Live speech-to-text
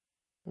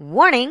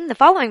Warning, the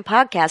following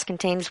podcast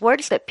contains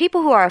words that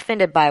people who are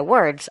offended by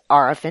words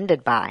are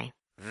offended by.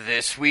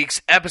 This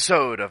week's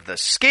episode of The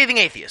Scathing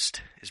Atheist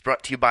is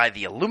brought to you by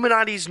the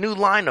Illuminati's new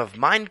line of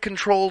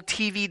mind-control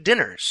TV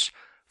dinners,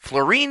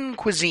 Florine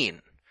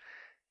Cuisine.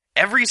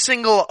 Every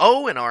single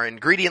O in our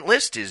ingredient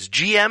list is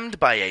GM'd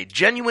by a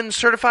genuine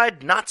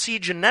certified Nazi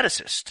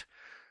geneticist.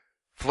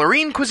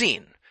 Florine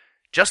Cuisine.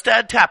 Just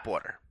add tap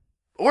water.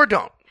 Or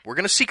don't. We're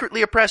going to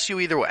secretly oppress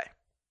you either way.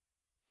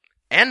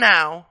 And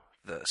now,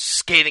 The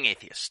Scathing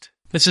Atheist.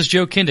 This is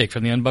Joe Kindick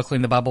from the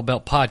Unbuckling the Bible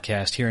Belt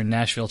podcast here in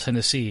Nashville,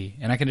 Tennessee,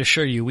 and I can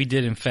assure you we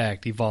did in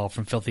fact evolve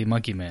from filthy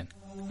monkey men.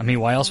 I mean,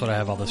 why else would I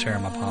have all this hair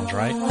in my palms,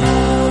 right?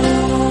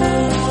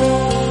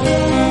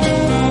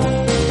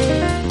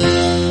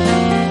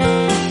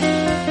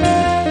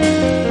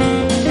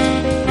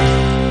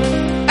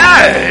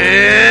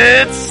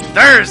 It's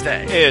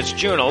Thursday. It's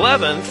June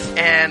 11th.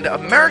 And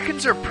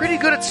Americans are pretty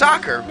good at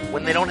soccer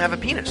when they don't have a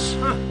penis.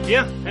 Huh,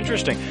 yeah,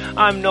 interesting.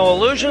 I'm No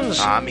Illusions.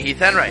 I'm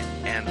Heath Enright.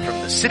 And from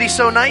the city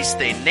so nice,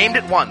 they named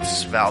it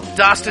once,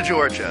 Valdosta,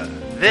 Georgia.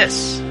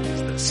 This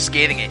is The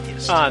Scathing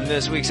Atheist. On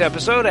this week's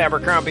episode,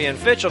 Abercrombie and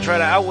Fitch will try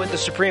to outwit the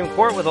Supreme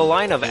Court with a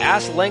line of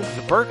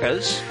ass-length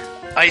burqas.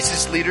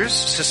 ISIS leaders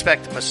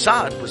suspect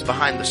Mossad was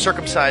behind the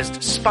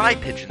circumcised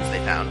spy-pigeons they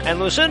found. And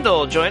Lucinda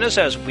will join us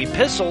as we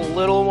piss a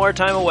little more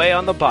time away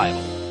on the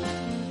Bible.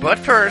 But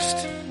first,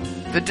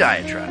 the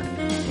diatribe.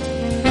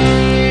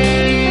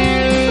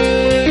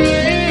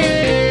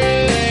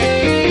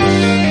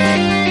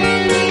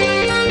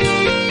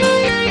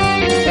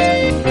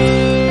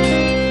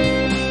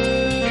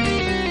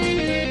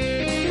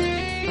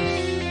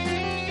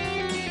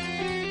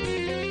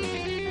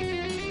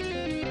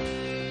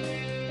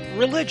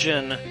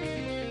 Religion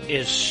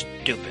is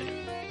stupid.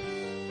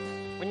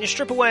 When you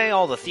strip away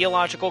all the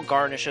theological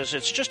garnishes,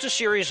 it's just a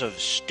series of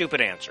stupid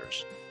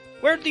answers.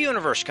 Where did the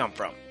universe come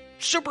from?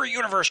 Super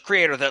universe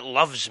creator that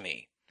loves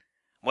me.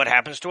 What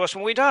happens to us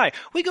when we die?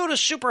 We go to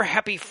super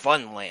happy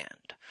fun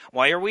land.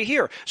 Why are we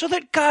here? So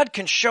that God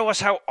can show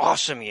us how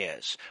awesome he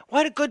is.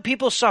 Why do good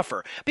people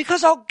suffer?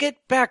 Because I'll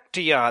get back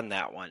to you on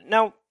that one.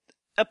 Now,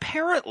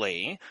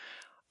 apparently,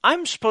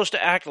 I'm supposed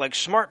to act like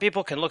smart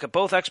people can look at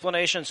both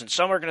explanations, and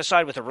some are going to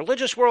side with a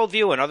religious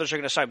worldview, and others are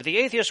going to side with the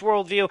atheist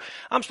worldview.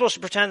 I'm supposed to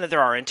pretend that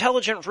there are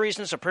intelligent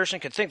reasons a person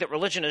could think that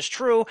religion is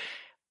true,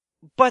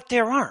 but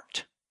there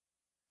aren't.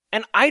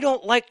 And I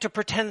don't like to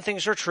pretend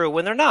things are true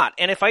when they're not.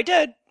 And if I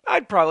did,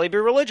 I'd probably be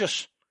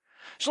religious.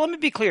 So let me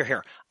be clear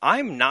here.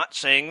 I'm not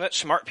saying that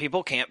smart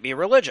people can't be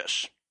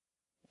religious.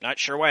 Not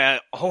sure why I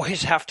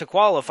always have to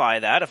qualify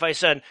that. If I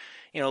said,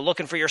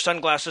 looking for your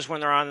sunglasses when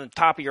they're on the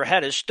top of your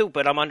head is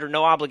stupid, I'm under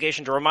no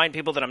obligation to remind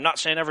people that I'm not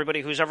saying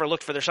everybody who's ever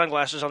looked for their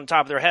sunglasses on the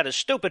top of their head is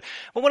stupid.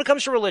 But when it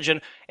comes to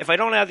religion, if I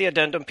don't add the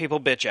addendum, people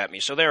bitch at me.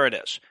 So there it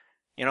is.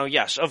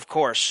 Yes, of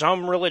course,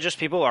 some religious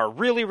people are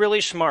really,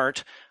 really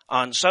smart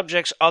on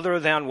subjects other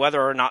than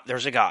whether or not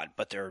there's a God,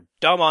 but they're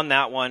dumb on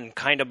that one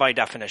kind of by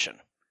definition,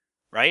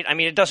 right? I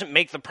mean, it doesn't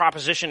make the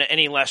proposition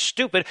any less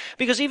stupid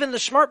because even the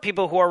smart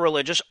people who are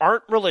religious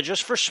aren't religious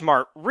for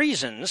smart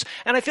reasons,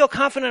 and I feel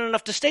confident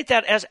enough to state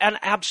that as an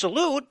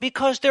absolute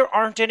because there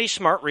aren't any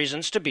smart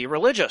reasons to be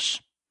religious.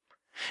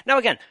 Now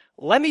again,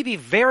 let me be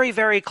very,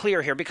 very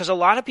clear here because a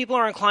lot of people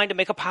are inclined to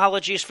make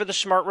apologies for the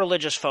smart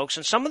religious folks,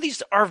 and some of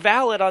these are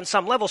valid on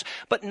some levels,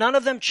 but none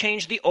of them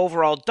change the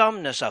overall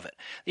dumbness of it.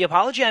 The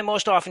apology I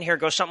most often hear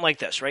goes something like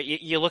this, right?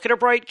 You look at a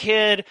bright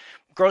kid,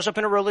 grows up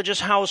in a religious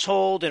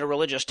household, in a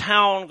religious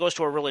town, goes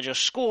to a religious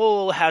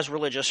school, has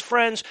religious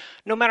friends.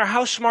 No matter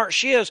how smart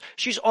she is,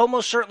 she's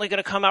almost certainly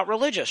going to come out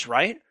religious,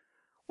 right?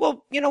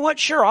 Well, you know what?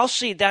 Sure, I'll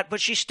cede that, but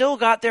she still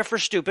got there for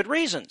stupid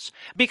reasons.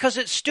 Because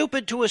it's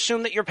stupid to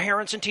assume that your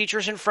parents and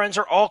teachers and friends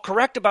are all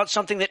correct about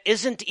something that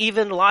isn't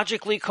even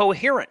logically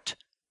coherent.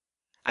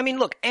 I mean,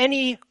 look,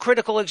 any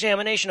critical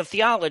examination of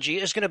theology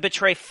is going to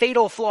betray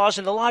fatal flaws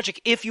in the logic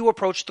if you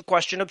approach the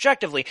question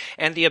objectively.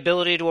 And the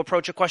ability to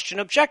approach a question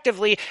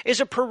objectively is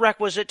a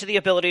prerequisite to the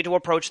ability to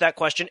approach that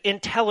question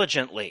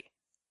intelligently.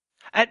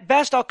 At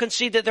best, I'll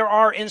concede that there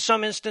are, in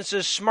some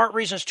instances, smart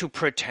reasons to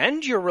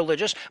pretend you're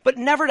religious, but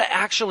never to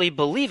actually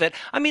believe it.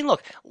 I mean,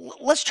 look,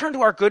 let's turn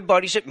to our good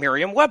buddies at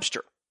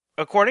Merriam-Webster.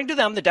 According to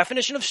them, the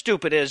definition of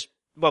stupid is,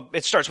 well,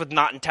 it starts with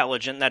not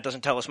intelligent, and that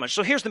doesn't tell us much.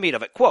 So here's the meat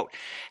of it. Quote,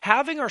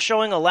 having or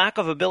showing a lack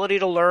of ability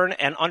to learn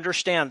and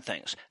understand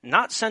things,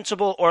 not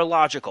sensible or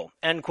logical,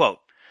 end quote.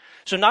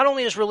 So not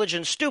only is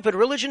religion is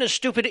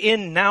stupid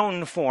in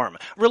noun form.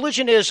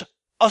 Religion is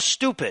a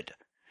stupid.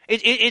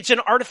 It's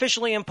an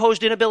artificially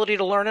imposed inability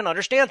to learn and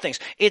understand things.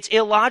 It's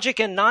illogic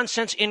and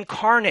nonsense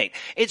incarnate.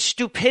 It's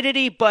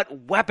stupidity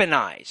but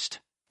weaponized.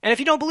 And if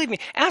you don't believe me,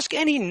 ask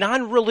any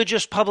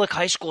non-religious public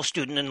high school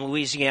student in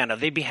Louisiana.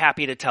 They'd be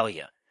happy to tell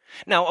you.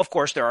 Now, of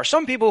course, there are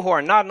some people who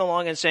are nodding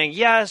along and saying,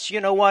 yes,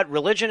 you know what,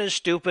 religion is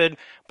stupid,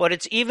 but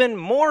it's even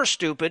more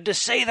stupid to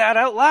say that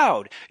out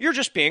loud. You're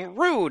just being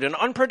rude and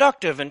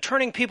unproductive and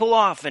turning people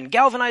off and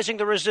galvanizing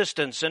the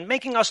resistance and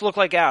making us look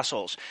like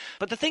assholes.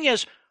 But the thing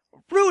is,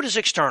 rude is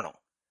external.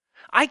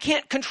 I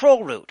can't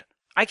control rude.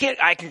 I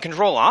can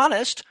control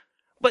honest,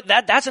 But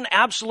that's an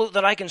absolute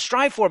that I can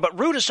strive for, but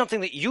rude is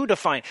something that you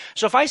define.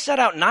 So if I set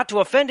out not to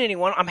offend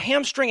anyone, I'm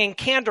hamstringing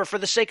candor for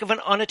the sake of an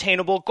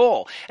unattainable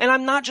goal. And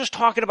I'm not just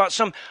talking about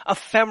some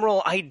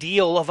ephemeral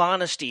ideal of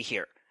honesty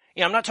here.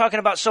 I'm not talking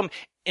about some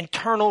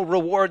internal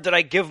reward that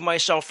I give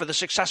myself for the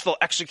successful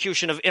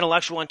execution of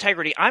intellectual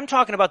integrity. I'm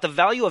talking about the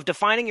value of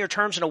defining your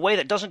terms in a way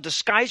that doesn't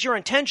disguise your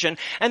intention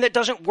and that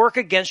doesn't work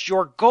against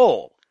your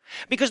goal.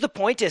 Because the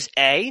point is,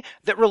 A,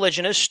 that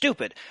religion is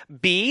stupid,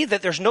 B,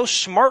 that there's no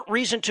smart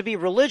reason to be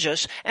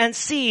religious, and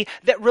C,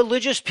 that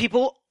religious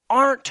people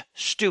aren't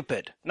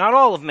stupid. Not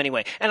all of them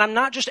anyway. And I'm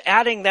not just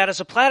adding that as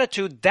a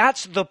platitude,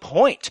 that's the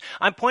point.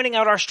 I'm pointing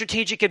out our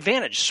strategic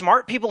advantage.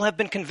 Smart people have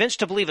been convinced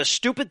to believe a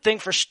stupid thing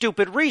for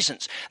stupid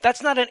reasons.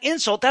 That's not an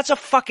insult, that's a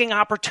fucking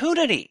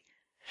opportunity.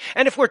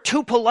 And if we're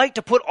too polite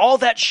to put all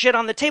that shit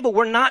on the table,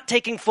 we're not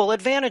taking full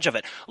advantage of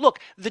it. Look,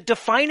 the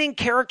defining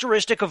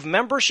characteristic of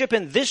membership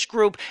in this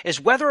group is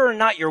whether or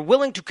not you're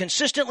willing to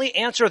consistently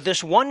answer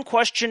this one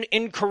question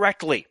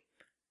incorrectly.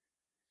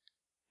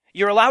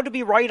 You're allowed to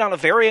be right on a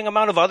varying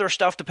amount of other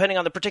stuff depending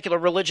on the particular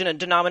religion and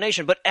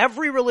denomination, but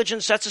every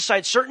religion sets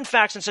aside certain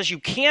facts and says you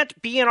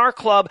can't be in our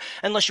club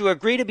unless you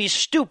agree to be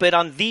stupid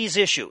on these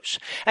issues.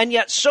 And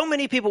yet so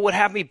many people would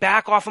have me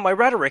back off of my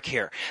rhetoric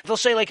here. They'll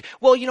say like,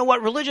 well, you know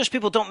what, religious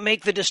people don't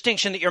make the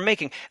distinction that you're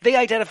making. They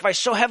identify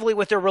so heavily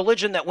with their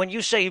religion that when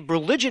you say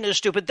religion is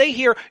stupid, they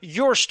hear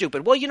you're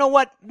stupid. Well, you know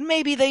what,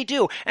 maybe they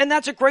do. And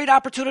that's a great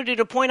opportunity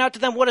to point out to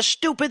them what a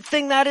stupid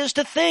thing that is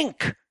to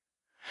think.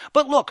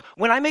 But look,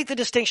 when I make the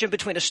distinction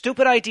between a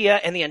stupid idea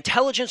and the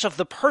intelligence of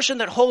the person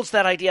that holds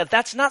that idea,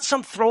 that's not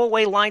some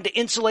throwaway line to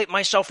insulate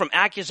myself from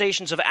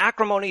accusations of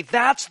acrimony.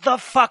 That's the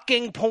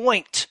fucking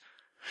point.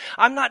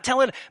 I'm not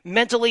telling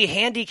mentally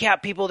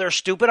handicapped people they're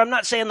stupid. I'm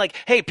not saying like,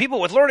 hey, people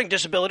with learning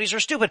disabilities are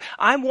stupid.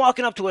 I'm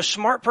walking up to a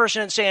smart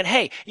person and saying,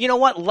 hey, you know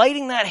what?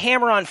 Lighting that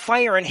hammer on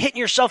fire and hitting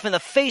yourself in the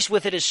face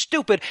with it is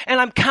stupid, and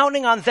I'm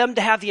counting on them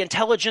to have the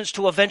intelligence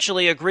to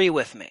eventually agree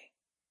with me.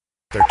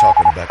 They're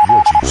talking about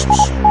your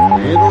Jesus.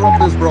 We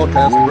interrupt this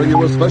broadcast to bring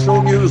you a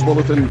special news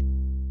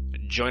bulletin.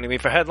 Joining me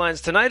for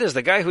headlines tonight is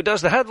the guy who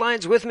does the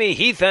headlines with me,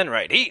 Heath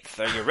Enright. Heath,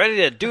 are you ready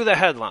to do the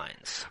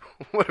headlines?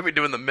 What are we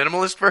doing, the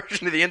minimalist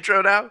version of the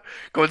intro now?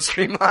 Going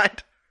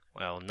streamlined?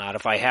 Well, not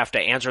if I have to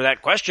answer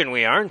that question,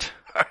 we aren't.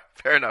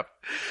 Fair enough.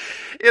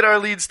 In our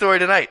lead story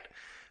tonight,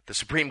 the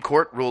Supreme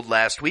Court ruled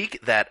last week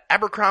that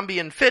Abercrombie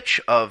and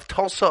Fitch of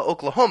Tulsa,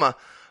 Oklahoma,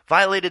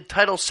 violated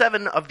Title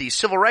VII of the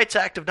Civil Rights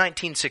Act of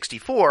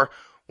 1964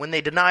 when they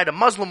denied a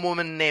Muslim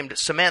woman named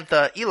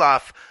Samantha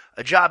Eloff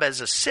a job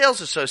as a sales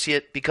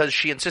associate because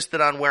she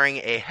insisted on wearing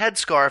a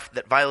headscarf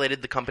that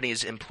violated the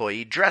company's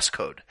employee dress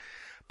code.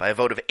 By a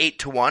vote of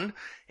 8-1,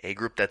 a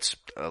group that's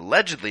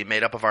allegedly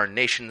made up of our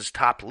nation's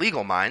top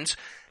legal minds,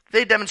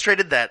 they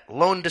demonstrated that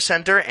lone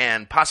dissenter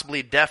and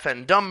possibly deaf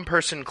and dumb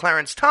person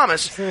Clarence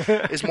Thomas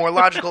is more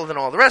logical than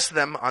all the rest of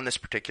them on this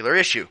particular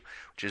issue,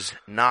 which is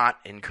not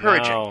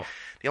encouraging. No.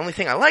 The only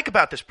thing I like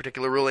about this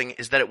particular ruling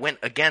is that it went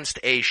against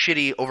a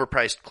shitty,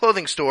 overpriced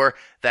clothing store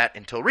that,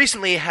 until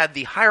recently, had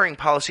the hiring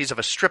policies of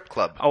a strip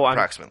club,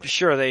 approximately. I'm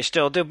sure they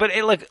still do. But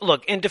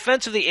look, in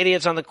defense of the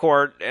idiots on the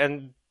court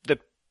and the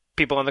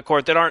people on the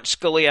court that aren't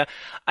Scalia,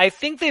 I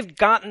think they've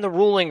gotten the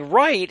ruling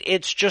right.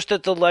 It's just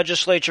that the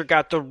legislature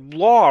got the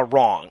law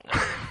wrong.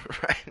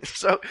 Right.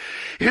 So,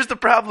 here's the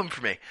problem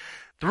for me.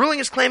 The ruling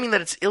is claiming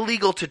that it's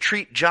illegal to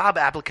treat job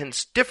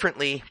applicants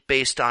differently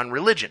based on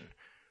religion,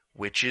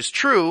 which is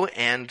true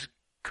and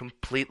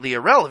completely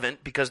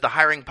irrelevant because the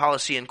hiring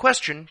policy in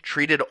question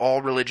treated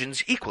all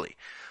religions equally.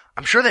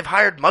 I'm sure they've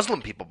hired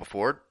Muslim people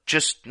before,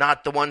 just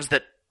not the ones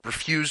that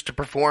refused to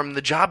perform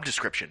the job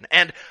description.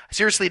 And I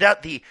seriously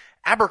doubt the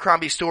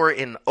Abercrombie store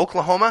in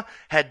Oklahoma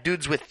had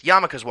dudes with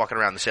yarmulkes walking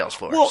around the sales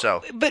floor.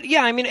 Well, but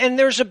yeah, I mean, and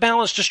there's a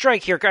balance to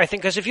strike here, I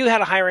think, because if you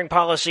had a hiring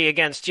policy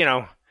against,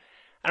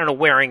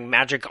 wearing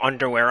magic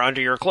underwear under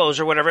your clothes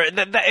or whatever,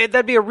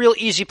 that'd be a real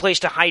easy place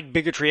to hide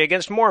bigotry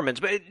against Mormons.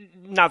 But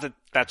not that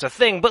that's a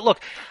thing. But look,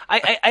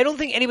 I don't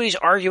think anybody's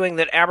arguing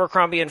that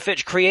Abercrombie and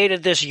Fitch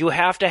created this you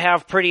have to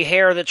have pretty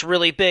hair that's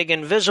really big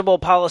and visible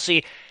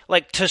policy,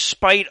 like to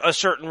spite a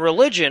certain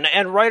religion.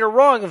 And right or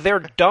wrong,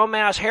 their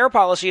dumbass hair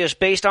policy is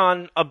based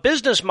on a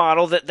business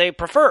model that they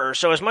prefer.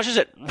 So as much as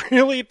it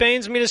really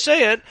pains me to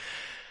say it,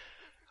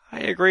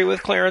 I agree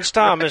with Clarence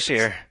Thomas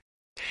here.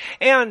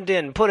 And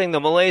in putting the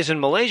Malays in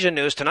Malaysia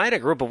news tonight, a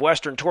group of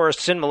Western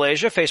tourists in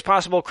Malaysia face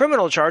possible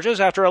criminal charges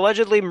after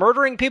allegedly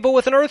murdering people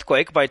with an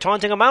earthquake by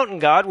taunting a mountain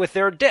god with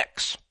their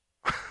dicks.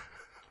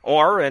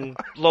 Or, in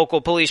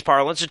local police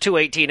parlance, a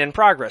 218 in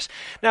progress.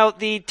 Now,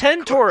 the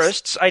 10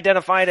 tourists,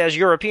 identified as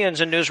Europeans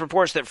in news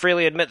reports that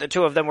freely admit the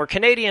 2 of them were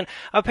Canadian,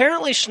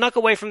 apparently snuck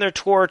away from their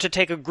tour to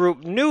take a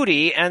group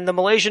nudie, and the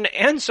Malaysian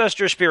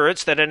ancestor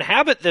spirits that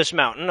inhabit this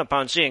mountain,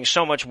 upon seeing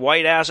so much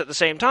white ass at the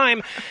same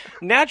time,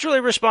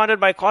 naturally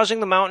responded by causing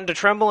the mountain to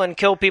tremble and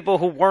kill people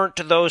who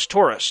weren't those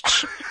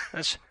tourists.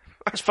 That's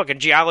That's fucking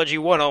geology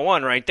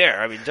 101 right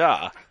there. I mean,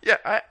 duh.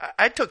 Yeah,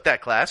 I took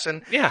that class,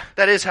 and Yeah.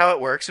 that is how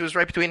it works. It was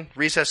right between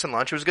recess and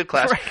lunch. It was a good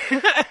class.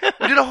 Right.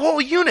 We did a whole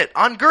unit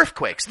on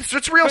girthquakes.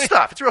 It's real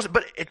stuff. It's real stuff.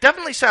 But it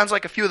definitely sounds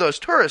like a few of those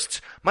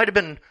tourists might have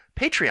been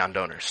Patreon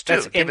donors, too.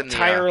 That's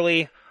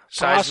entirely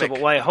possible.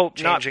 Well, I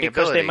hope not,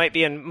 because they might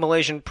be in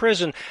Malaysian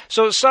prison.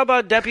 So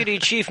Sabah Deputy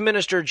Chief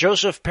Minister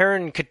Joseph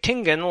Perrin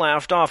Ketinggan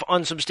laughed off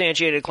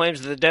unsubstantiated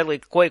claims that the deadly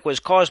quake was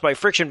caused by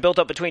friction built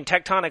up between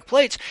tectonic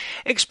plates,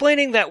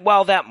 explaining that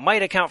while that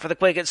might account for the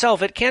quake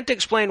itself, it can't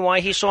explain why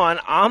he saw an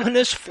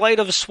ominous flight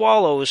of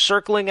swallows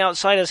circling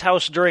outside his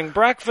house during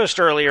breakfast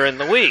earlier in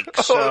the week.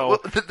 Well,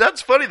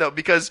 that's funny, though,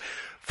 because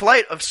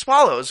Flight of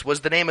Swallows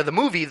was the name of the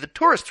movie the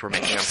tourists were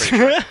making, I'm pretty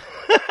sure.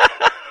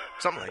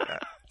 Something like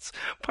that.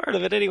 Part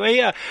of it anyway,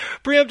 yeah.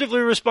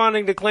 Preemptively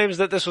responding to claims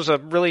that this was a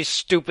really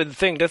stupid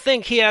thing to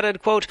think, he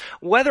added, quote,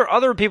 "Whether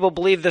other people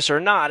believe this or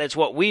not, it's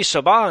what we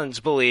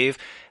Sabahans believe.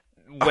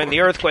 When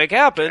the earthquake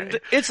happened,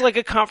 it's like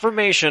a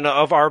confirmation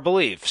of our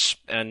beliefs,"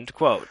 end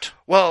quote.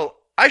 Well,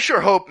 I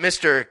sure hope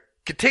Mr.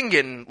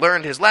 Ketinggan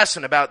learned his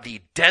lesson about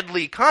the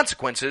deadly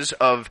consequences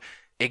of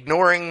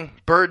ignoring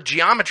bird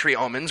geometry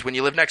omens when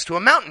you live next to a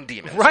mountain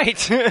demon.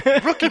 Right.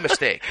 Rookie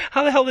mistake.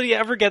 How the hell did he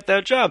ever get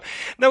that job?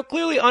 Now,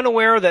 clearly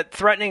unaware that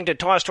threatening to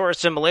toss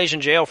tourists in Malaysian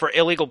jail for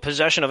illegal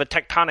possession of a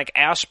tectonic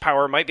ass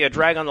power might be a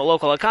drag on the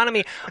local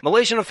economy,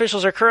 Malaysian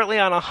officials are currently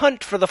on a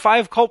hunt for the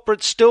 5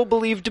 culprits still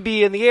believed to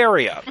be in the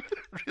area.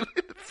 Really?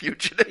 The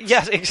fugitives?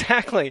 Yes,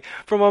 exactly.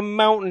 From a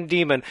mountain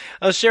demon.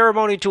 A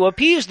ceremony to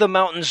appease the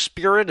mountain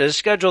spirit is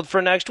scheduled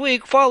for next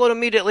week, followed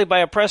immediately by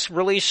a press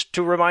release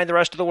to remind the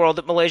rest of the world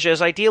that Malaysia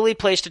is ideally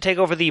placed to take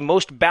over the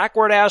most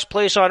backward-ass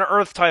place on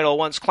Earth title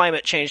once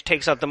climate change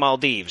takes out the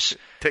Maldives.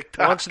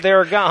 TikTok. Once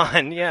they're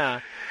gone, yeah.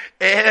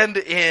 And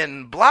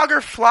in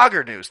Blogger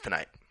Flogger news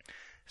tonight,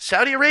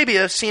 Saudi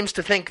Arabia seems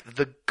to think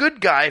the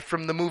good guy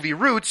from the movie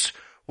Roots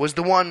was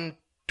the one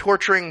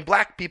torturing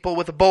black people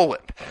with a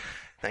bullwhip.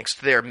 Thanks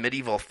to their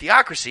medieval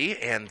theocracy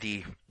and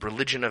the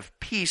religion of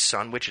peace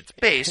on which it's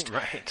based,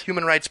 Right.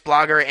 human rights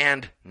blogger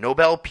and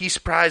Nobel Peace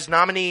Prize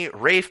nominee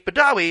Raif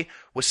Badawi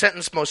was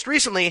sentenced most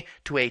recently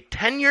to a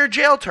 10-year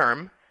jail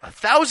term,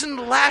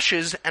 1,000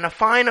 lashes, and a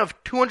fine of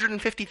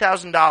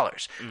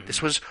 $250,000.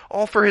 This was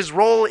all for his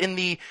role in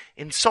the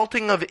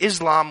insulting of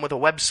Islam with a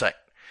website.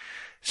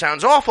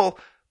 Sounds awful,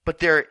 but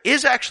there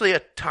is actually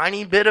a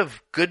tiny bit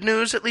of good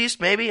news, at least,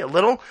 maybe, a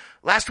little.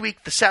 Last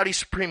week, the Saudi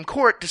Supreme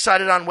Court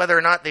decided on whether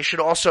or not they should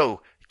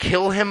also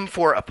kill him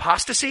for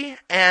apostasy,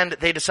 and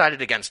they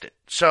decided against it.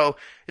 So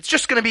it's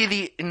just going to be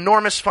the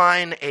enormous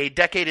fine, a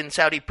decade in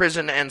Saudi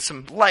prison, and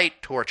some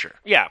light torture.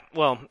 Yeah,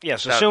 well,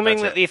 yes,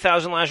 assuming that the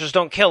 1,000 lashes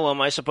don't kill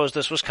him, I suppose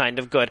this was kind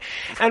of good.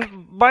 Right.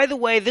 And by the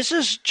way, this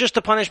is just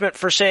a punishment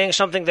for saying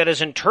something that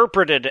is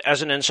interpreted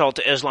as an insult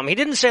to Islam. He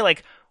didn't say,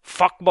 like,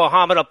 fuck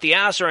Muhammad up the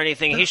ass or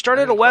anything. He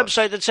started a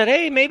website that said,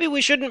 hey, maybe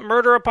we shouldn't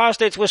murder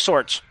apostates with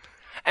swords.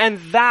 And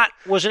that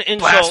was an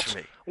insult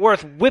Blasphemy.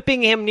 Worth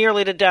whipping him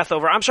nearly to death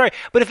over. I'm sorry,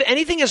 but if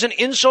anything is an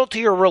insult to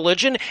your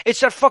religion, it's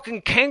that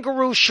fucking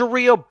kangaroo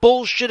Sharia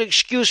bullshit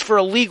excuse for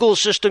a legal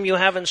system you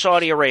have in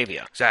Saudi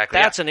Arabia. Exactly.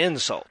 That's an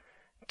insult.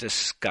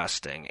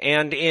 Disgusting.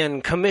 And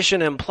in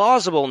Commission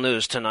Implausible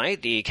news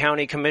tonight, the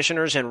county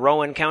commissioners in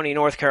Rowan County,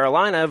 North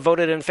Carolina,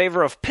 voted in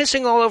favor of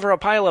pissing all over a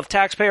pile of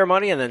taxpayer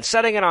money and then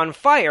setting it on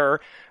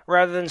fire,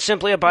 rather than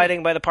simply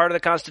abiding by the part of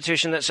the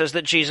Constitution that says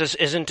that Jesus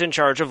isn't in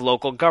charge of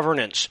local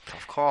governance.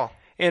 Tough call.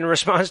 In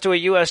response to a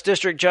U.S.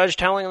 district judge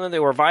telling them they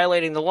were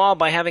violating the law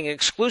by having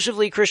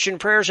exclusively Christian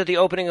prayers at the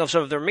opening of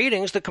some of their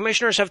meetings, the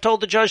commissioners have told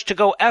the judge to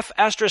go F***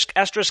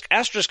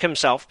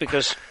 himself,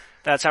 because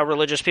that's how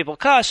religious people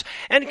cuss,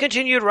 and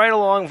continued right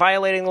along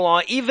violating the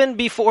law even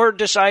before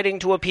deciding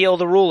to appeal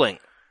the ruling.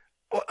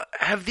 Well,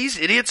 have these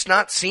idiots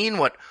not seen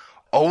what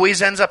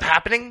always ends up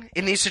happening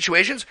in these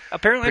situations?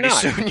 Apparently not.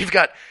 Pretty soon you've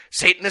got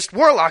Satanist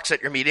warlocks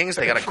at your meetings,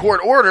 they got a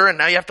court order, and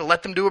now you have to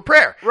let them do a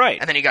prayer. Right.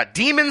 And then you got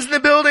demons in the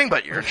building,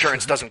 but your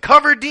insurance doesn't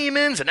cover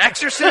demons and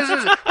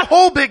exorcisms, a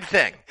whole big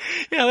thing.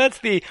 Yeah, that's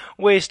the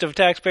waste of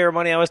taxpayer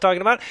money I was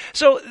talking about.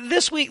 So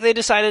this week they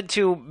decided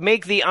to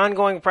make the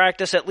ongoing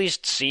practice at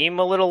least seem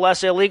a little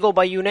less illegal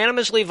by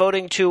unanimously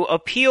voting to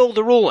appeal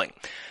the ruling.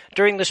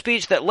 During the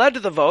speech that led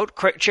to the vote,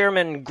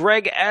 Chairman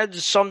Greg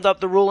Eds summed up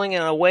the ruling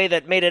in a way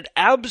that made it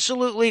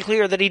absolutely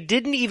clear that he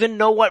didn't even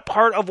know what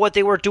part of what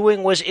they were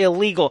doing was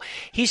illegal.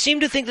 He seemed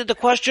to think that the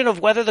question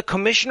of whether the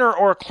commissioner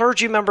or a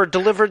clergy member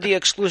delivered the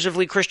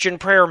exclusively Christian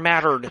prayer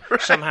mattered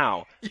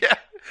somehow. Yeah.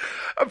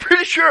 I'm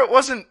pretty sure it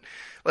wasn't,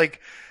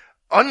 like,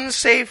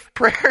 unsafe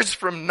prayers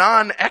from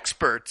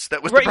non-experts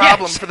that was the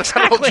problem for the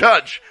federal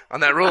judge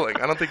on that ruling.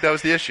 I don't think that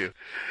was the issue.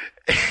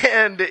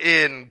 And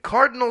in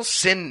Cardinal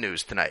Sin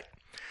news tonight,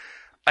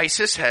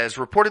 ISIS has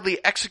reportedly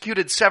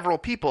executed several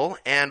people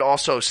and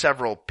also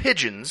several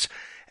pigeons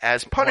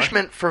as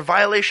punishment for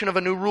violation of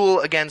a new rule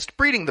against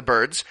breeding the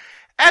birds,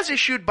 as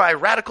issued by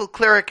radical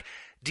cleric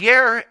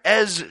Deir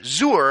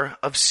Ez-Zur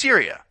of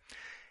Syria.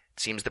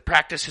 It seems the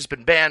practice has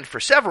been banned for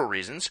several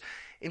reasons,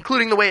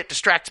 including the way it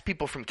distracts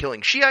people from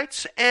killing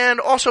Shiites, and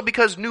also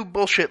because new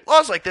bullshit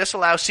laws like this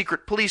allow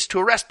secret police to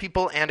arrest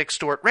people and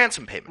extort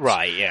ransom payments.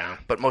 Right, yeah.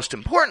 But most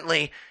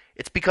importantly,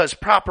 it's because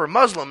proper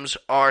Muslims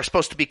are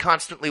supposed to be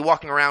constantly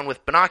walking around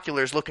with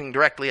binoculars looking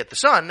directly at the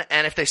sun,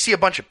 and if they see a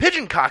bunch of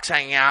pigeon cocks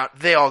hanging out,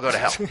 they all go to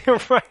hell.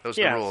 Right. Those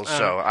are the rules,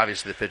 so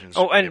obviously the pigeons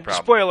Oh, would be a and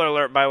problem. spoiler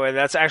alert, by the way,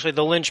 that's actually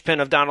the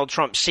linchpin of Donald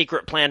Trump's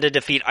secret plan to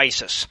defeat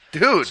ISIS.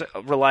 Dude. So,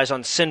 relies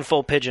on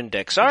sinful pigeon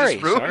dick. Sorry,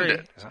 just ruined sorry.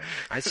 it.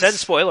 I said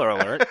spoiler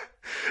alert.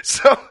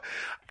 So,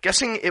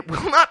 guessing it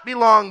will not be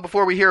long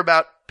before we hear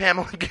about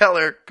Pamela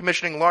Geller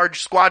commissioning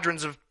large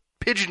squadrons of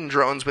pigeon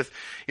drones with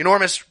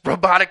enormous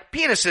robotic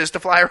penises to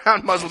fly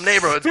around Muslim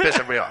neighborhoods and piss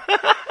everybody off.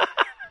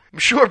 I'm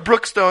sure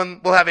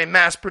Brookstone will have a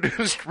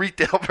mass-produced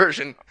retail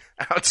version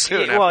out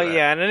soon after that.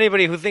 Yeah, and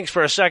anybody who thinks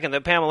for a second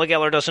that Pamela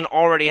Geller doesn't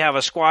already have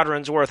a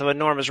squadron's worth of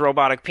enormous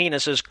robotic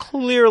penises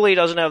clearly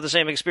doesn't have the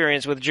same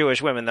experience with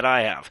Jewish women that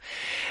I have.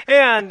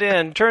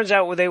 And turns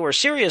out they were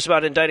serious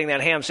about indicting that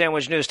ham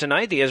sandwich news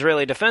tonight. The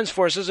Israeli Defense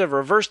Forces have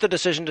reversed the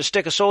decision to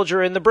stick a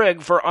soldier in the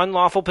brig for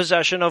unlawful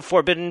possession of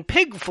forbidden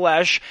pig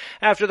flesh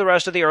after the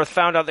rest of the earth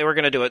found out they were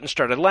going to do it and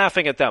started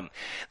laughing at them.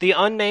 The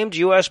unnamed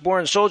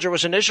U.S.-born soldier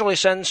was initially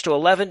sentenced to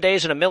 11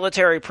 days in a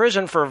military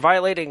prison for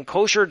violating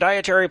kosher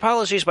dietary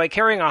policies by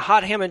carrying a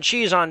hot ham and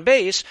cheese on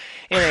base.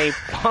 In a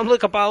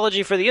public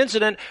apology for the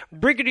incident,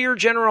 Brigadier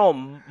General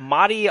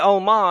Mahdi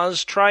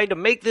Almaz tried to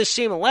make this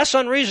seem less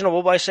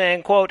unreasonable by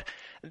saying, quote,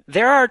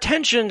 "There are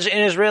tensions in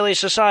Israeli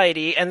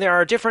society and there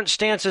are different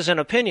stances and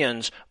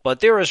opinions,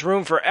 but there is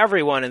room for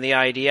everyone in the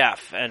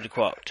IDF," end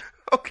quote.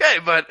 Okay,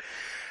 but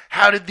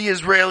how did the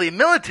Israeli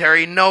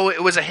military know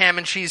it was a ham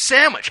and cheese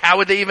sandwich? How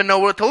would they even know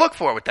what to look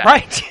for with that?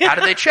 Right. How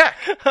did they check?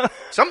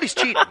 Somebody's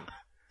cheating.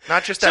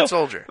 Not just that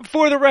soldier.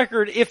 For the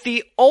record, if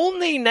the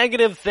only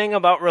negative thing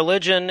about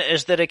religion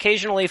is that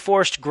occasionally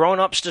forced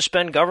grown-ups to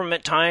spend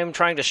government time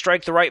trying to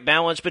strike the right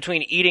balance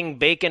between eating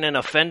bacon and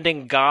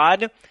offending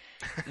God,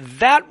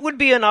 that would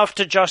be enough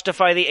to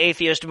justify the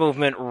atheist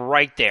movement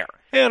right there.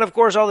 And, of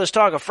course, all this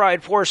talk of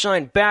fried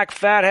porcine back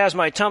fat has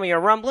my tummy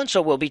a-rumbling,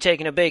 so we'll be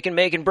taking a bacon,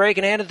 making break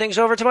and handing things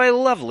over to my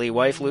lovely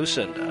wife,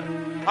 Lucinda.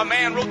 A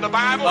man wrote the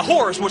Bible. A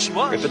whore is what she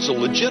was. If it's a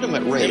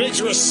legitimate rape, It makes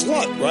you a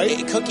slut,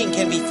 right? Cooking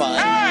can be fun.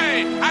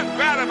 Hey, I'm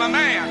proud of a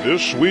man.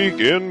 This week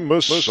in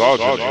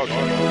misogyny.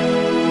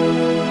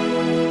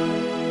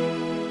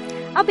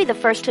 I'll be the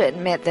first to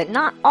admit that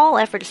not all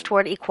efforts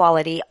toward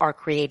equality are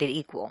created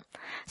equal.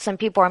 Some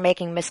people are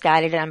making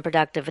misguided and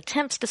unproductive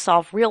attempts to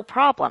solve real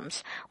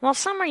problems, while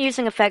some are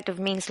using effective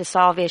means to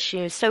solve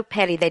issues so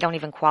petty they don't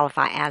even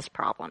qualify as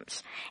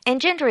problems.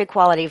 And gender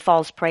equality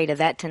falls prey to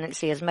that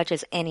tendency as much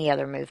as any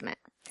other movement.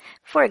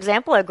 For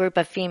example, a group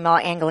of female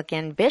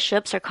Anglican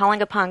bishops are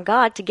calling upon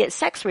God to get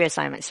sex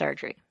reassignment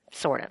surgery.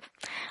 Sort of.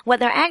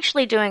 What they're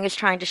actually doing is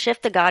trying to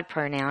shift the God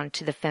pronoun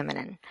to the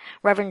feminine.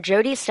 Reverend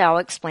Jody Stow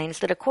explains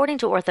that according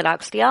to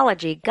Orthodox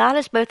theology, God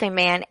is both a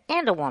man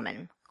and a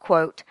woman.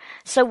 Quote,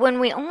 "So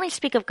when we only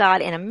speak of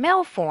God in a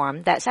male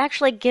form, that's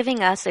actually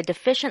giving us a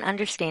deficient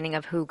understanding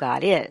of who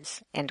God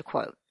is." End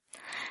quote.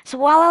 So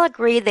while I'll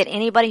agree that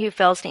anybody who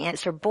fails to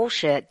answer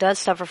bullshit does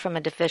suffer from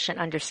a deficient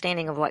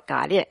understanding of what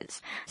God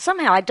is,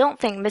 somehow I don't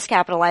think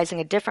miscapitalizing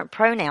a different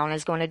pronoun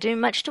is going to do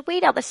much to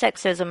weed out the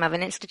sexism of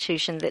an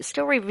institution that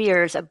still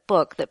reveres a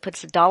book that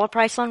puts a dollar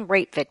price on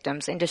rape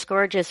victims and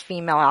discourages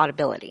female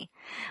audibility.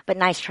 But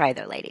nice try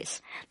though,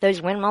 ladies.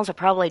 Those windmills are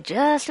probably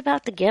just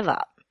about to give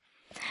up.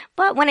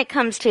 But when it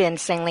comes to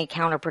insanely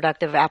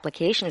counterproductive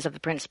applications of the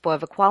principle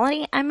of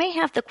equality, I may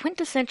have the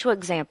quintessential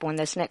example in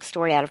this next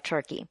story out of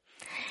Turkey.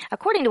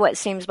 According to what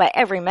seems by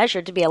every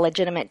measure to be a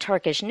legitimate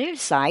Turkish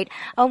news site,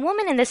 a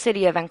woman in the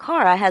city of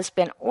Ankara has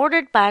been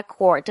ordered by a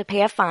court to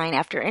pay a fine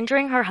after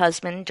injuring her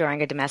husband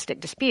during a domestic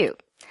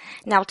dispute.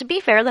 Now, to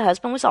be fair, the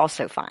husband was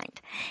also fined.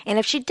 And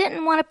if she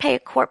didn't want to pay a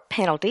court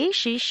penalty,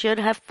 she should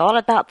have thought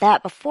about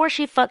that before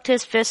she fucked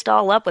his fist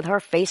all up with her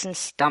face and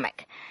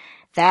stomach.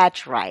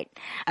 That's right.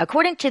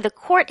 According to the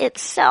court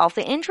itself,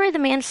 the injury the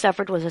man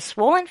suffered was a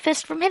swollen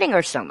fist from hitting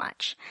her so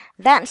much.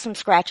 That and some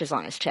scratches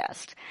on his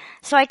chest.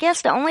 So I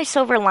guess the only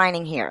silver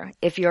lining here,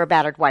 if you're a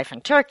battered wife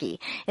in Turkey,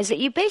 is that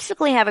you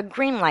basically have a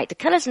green light to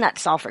cut his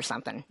nuts off or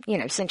something,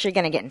 since you're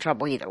going to get in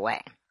trouble either way.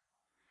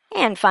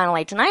 And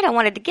finally tonight, I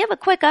wanted to give a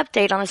quick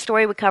update on a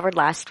story we covered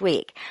last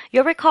week.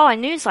 You'll recall a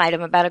news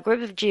item about a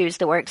group of Jews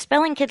that were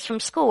expelling kids from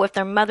school if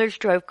their mothers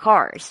drove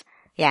cars.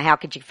 Yeah, how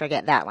could you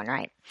forget that one,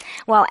 right?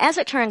 Well, as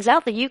it turns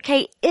out, the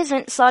UK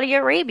isn't Saudi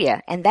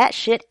Arabia, and that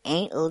shit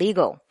ain't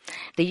legal.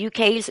 The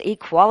UK's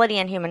Equality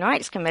and Human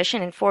Rights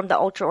Commission informed the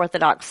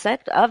ultra-Orthodox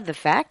sect of the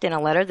fact in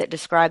a letter that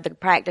described the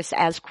practice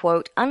as,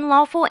 quote,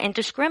 unlawful and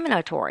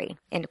discriminatory,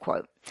 end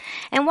quote.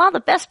 And while the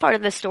best part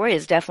of this story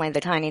is definitely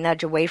the tiny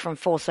nudge away from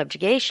full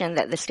subjugation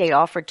that the state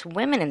offered to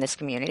women in this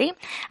community,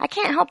 I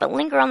can't help but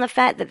linger on the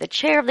fact that the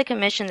chair of the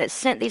commission that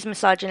sent these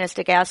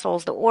misogynistic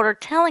assholes the order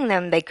telling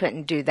them they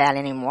couldn't do that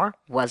anymore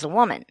was a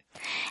woman.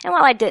 And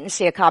while I didn't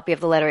see a copy of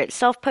the letter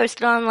itself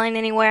posted online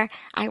anywhere,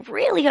 I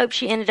really hope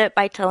she ended up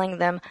by telling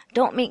them,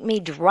 don't make me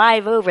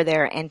drive over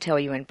there and tell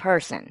you in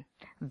person.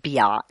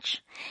 Biatch.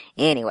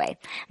 Anyway,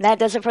 that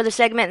does it for the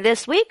segment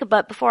this week,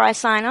 but before I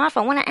sign off,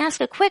 I want to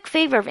ask a quick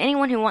favor of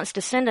anyone who wants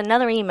to send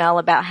another email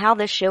about how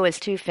this show is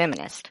too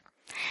feminist.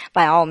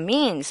 By all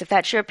means, if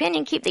that's your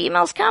opinion, keep the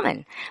emails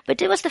coming. But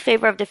do us the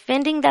favor of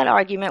defending that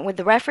argument with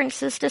the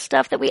references to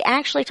stuff that we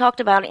actually talked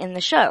about in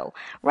the show,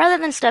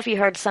 rather than stuff you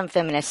heard some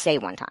feminists say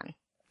one time.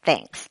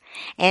 Thanks.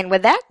 And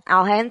with that,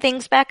 I'll hand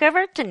things back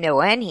over to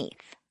Noah and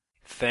Heath.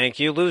 Thank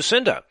you,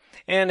 Lucinda.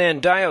 And in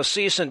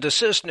diocesan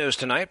desist news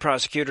tonight,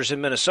 prosecutors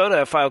in Minnesota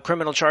have filed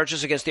criminal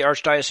charges against the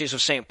Archdiocese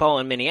of St. Paul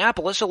and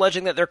Minneapolis,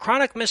 alleging that their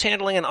chronic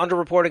mishandling and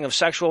underreporting of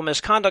sexual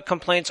misconduct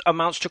complaints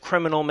amounts to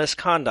criminal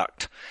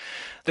misconduct.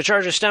 The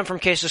charges stem from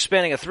cases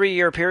spanning a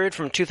 3-year period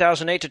from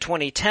 2008 to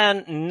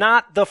 2010,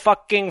 not the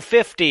fucking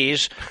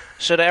 50s.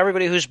 So to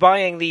everybody who's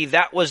buying the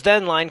 "that was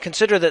then" line,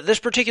 consider that this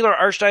particular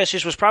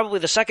archdiocese was probably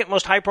the second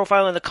most high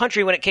profile in the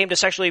country when it came to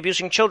sexually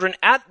abusing children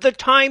at the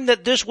time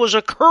that this was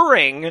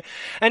occurring,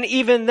 and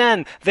even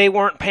then, they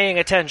weren't paying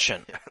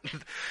attention.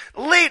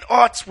 Late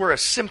aughts were a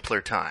simpler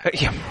time.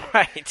 Yeah,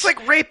 right. It's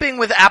like raping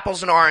with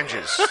apples and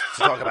oranges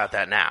to talk about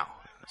that now.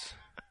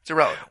 It's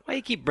irrelevant. Why do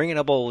you keep bringing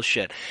up old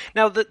shit?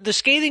 Now, the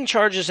scathing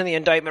charges in the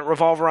indictment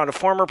revolve around a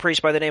former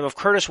priest by the name of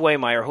Curtis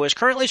Waymeyer, who is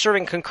currently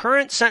serving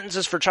concurrent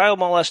sentences for child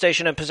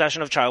molestation and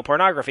possession of child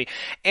pornography,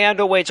 and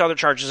awaits other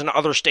charges in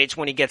other states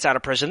when he gets out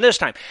of prison this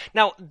time.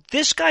 Now,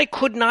 this guy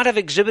could not have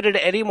exhibited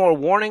any more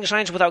warning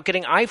signs without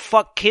getting "I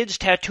fuck kids"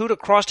 tattooed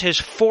across his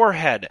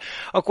forehead.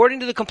 According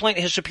to the complaint,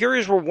 his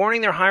superiors were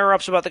warning their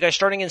higher-ups about the guy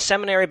starting in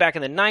seminary back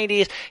in the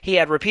 90s. He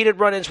had repeated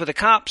run-ins with the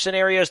cops in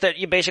areas that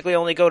you basically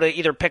only go to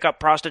either pick up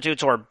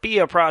prostitutes or be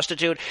a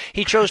prostitute.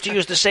 He chose to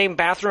use the same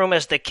bathroom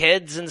as the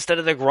kids instead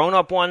of the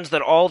grown-up ones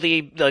that all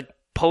the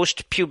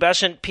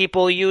post-pubescent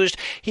people used.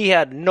 He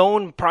had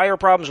known prior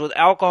problems with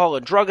alcohol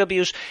and drug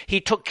abuse. He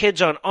took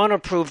kids on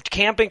unapproved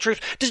camping trips.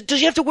 Does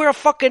he have to wear a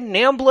fucking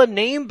NAMBLA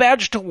name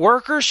badge to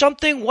work or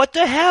something? What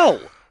the hell?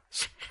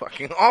 It's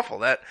fucking awful.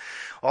 That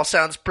all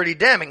sounds pretty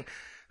damning.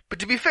 But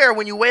to be fair,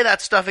 when you weigh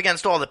that stuff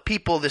against all the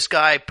people this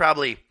guy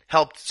probably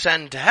helped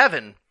send to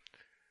heaven,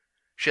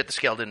 shit, the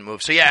scale didn't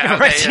move. So yeah, okay,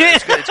 right. Yeah,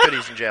 it's good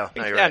he's in jail.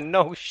 No, you're yeah, right.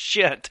 no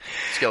shit.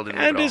 Scale didn't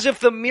move And at all. as if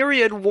the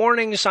myriad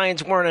warning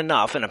signs weren't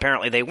enough, and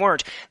apparently they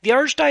weren't, the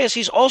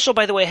Archdiocese also,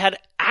 by the way, had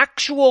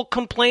actual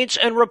complaints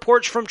and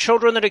reports from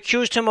children that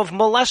accused him of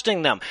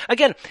molesting them.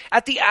 Again,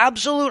 at the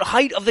absolute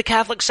height of the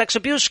Catholic sex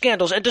abuse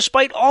scandals, and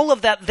despite all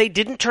of that, they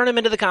didn't turn him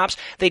into the cops,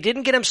 they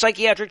didn't get him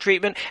psychiatric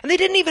treatment, and they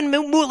didn't even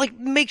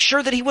make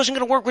sure that he wasn't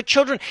going to work with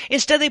children.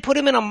 Instead, they put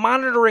him in a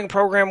monitoring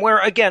program where,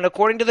 again,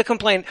 according to the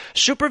complaint,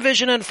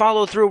 supervision and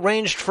follow-through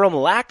ranged from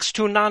lax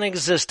to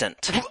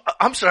non-existent.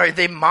 I'm sorry,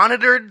 they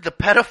monitored the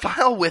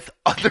pedophile with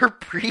other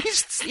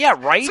priests? Yeah,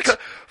 right? It's like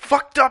a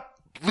fucked up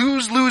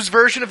lose-lose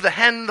version of the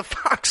hen, the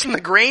fox, and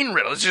the grain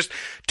riddle. It's just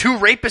two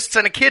rapists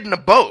and a kid in a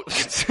boat.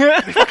 Are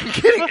you fucking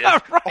kidding? It's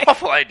an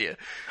awful idea.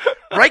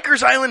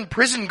 Rikers Island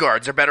prison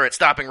guards are better at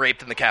stopping rape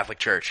than the Catholic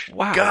Church.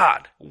 Wow.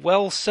 God.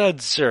 Well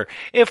said, sir.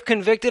 If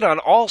convicted on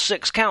all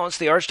 6 counts,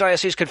 the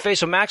Archdiocese could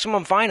face a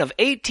maximum fine of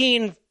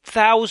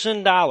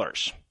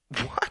 $18,000.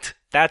 What?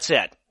 That's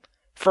it.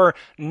 For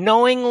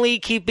knowingly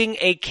keeping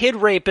a kid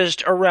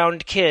rapist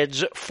around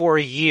kids for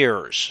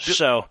years.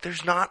 So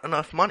there's not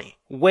enough money.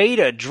 Way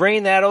to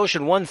drain that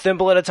ocean one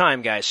thimble at a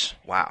time, guys.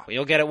 Wow.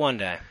 You'll get it one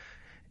day.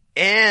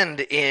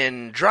 And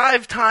in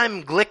Drive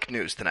Time Glick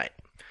news tonight,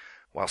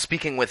 while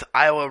speaking with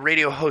Iowa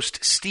radio host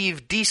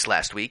Steve Deese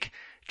last week,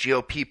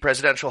 GOP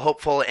presidential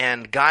hopeful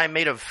and guy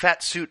made of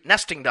fat suit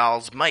nesting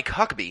dolls Mike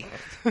Huckabee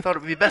thought it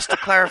would be best to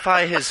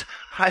clarify his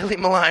highly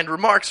maligned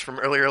remarks from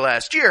earlier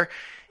last year,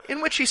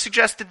 in which he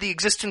suggested the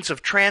existence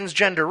of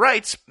transgender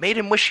rights made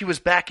him wish he was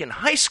back in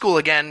high school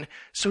again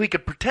so he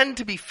could pretend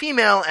to be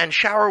female and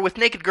shower with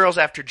naked girls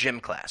after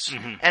gym class.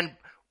 Mm-hmm. And,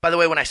 by the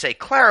way, when I say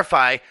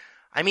clarify,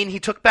 I mean he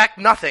took back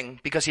nothing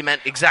because he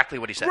meant exactly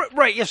what he said.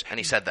 Right, yes. And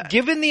he said that.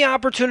 Given the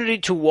opportunity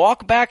to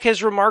walk back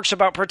his remarks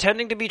about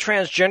pretending to be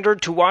transgendered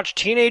to watch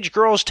teenage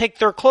girls take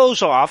their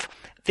clothes off,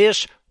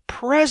 this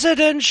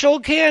presidential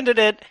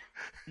candidate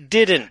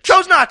didn't.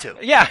 Chose not to.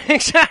 Yeah,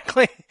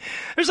 exactly.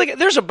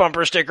 There's a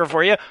bumper sticker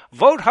for you.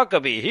 Vote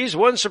Huckabee. He's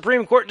one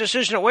Supreme Court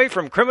decision away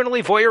from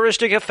criminally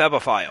voyeuristic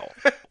ephebophile.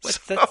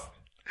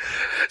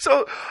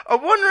 So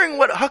I'm wondering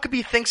what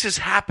Huckabee thinks is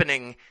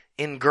happening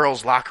in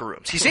girls' locker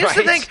rooms. He seems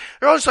to think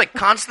they're all just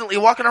constantly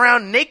walking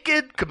around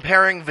naked,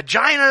 comparing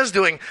vaginas,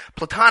 doing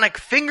platonic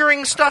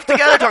fingering stuff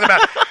together, talking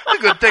about the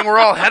good thing we're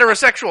all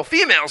heterosexual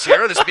females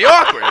here. This would be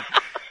awkward.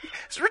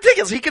 It's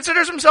ridiculous. He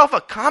considers himself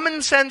a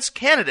common sense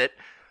candidate,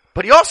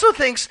 but he also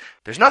thinks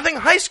there's nothing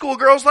high school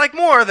girls like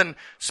more than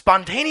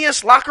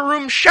spontaneous locker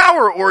room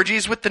shower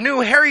orgies with the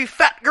new hairy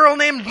fat girl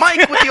named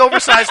Mike with the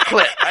oversized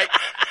clit. I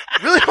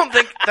really don't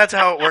think that's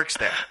how it works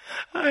there.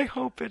 I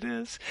hope it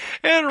is.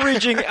 And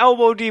reaching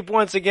elbow deep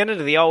once again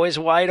into the always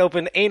wide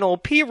open anal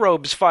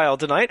P-robes file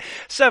tonight,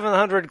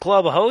 700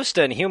 Club host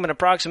and human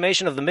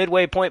approximation of the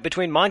midway point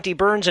between Monty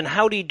Burns and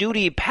Howdy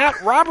Doody,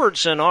 Pat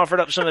Robertson offered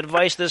up some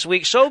advice this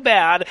week so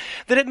bad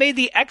that it made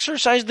the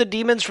exorcise the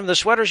demons from the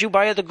sweaters you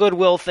buy at the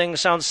Goodwill thing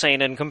sound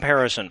sane in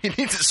comparison. He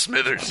needs a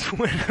Smithers.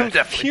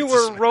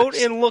 Viewer wrote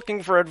in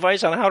looking for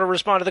advice on how to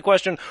respond to the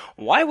question,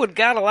 why would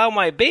God allow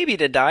my baby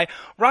to die?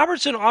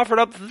 Robertson offered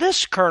up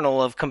this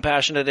kernel of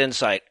compassionate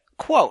insight.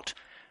 Quote,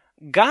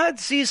 God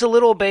sees a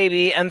little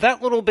baby, and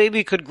that little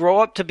baby could grow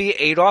up to be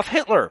Adolf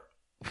Hitler.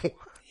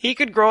 He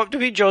could grow up to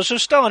be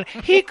Joseph Stalin.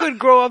 He could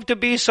grow up to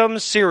be some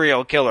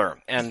serial killer.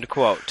 End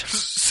quote.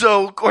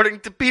 So,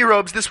 according to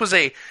P-Robes, this was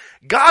a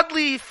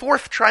godly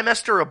fourth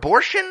trimester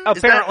abortion?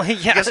 Apparently,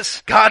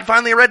 yes. God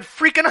finally read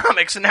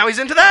Freakonomics, and now he's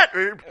into that?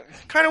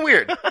 Kind of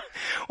weird.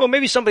 Well,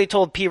 maybe somebody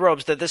told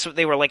P-Robes that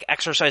they were like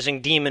exorcising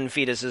demon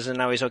fetuses, and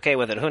now he's okay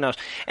with it. Who knows?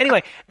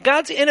 Anyway,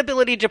 God's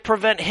inability to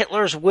prevent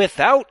Hitler's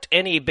without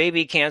any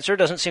baby cancer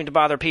doesn't seem to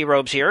bother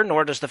P-Robes here,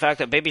 nor does the fact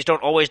that babies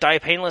don't always die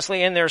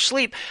painlessly in their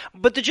sleep.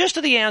 But the gist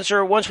of the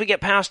answer, once we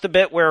get past the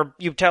bit where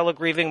you tell a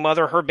grieving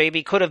mother her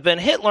baby could have been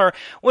Hitler,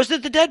 was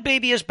that the dead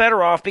baby is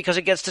better off because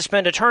it gets to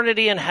spend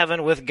eternity in heaven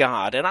with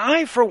God. And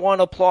I, for one,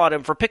 applaud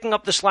him for picking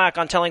up the slack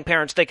on telling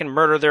parents they can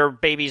murder their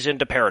babies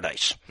into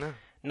paradise. Yeah.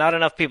 Not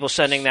enough people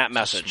sending that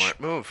message. Smart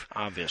move.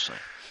 Obviously.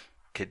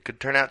 Kid could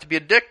turn out to be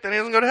a dick, then he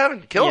doesn't go to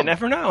heaven. Kill him. You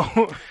never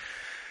know.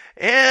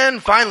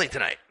 And finally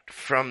tonight,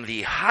 from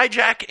the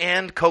Hijack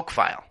and Coke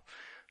file,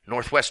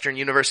 Northwestern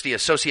University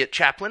associate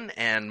chaplain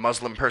and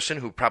Muslim person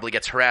who probably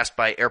gets harassed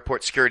by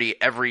airport security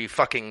every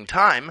fucking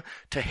time,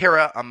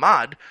 Tahira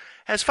Ahmad,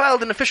 has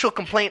filed an official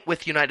complaint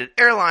with United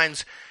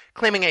Airlines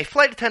claiming a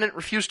flight attendant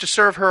refused to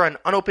serve her an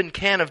unopened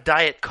can of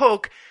Diet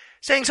Coke,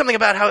 saying something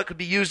about how it could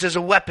be used as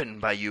a weapon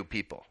by you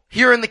people.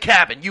 Here in the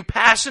cabin. You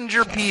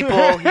passenger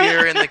people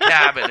here in the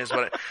cabin is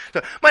what it...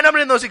 So, might not have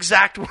been in those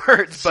exact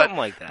words, something but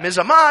like that. Ms.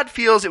 Ahmad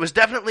feels it was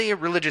definitely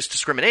religious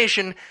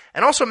discrimination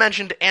and also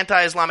mentioned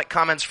anti-Islamic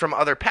comments from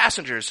other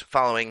passengers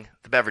following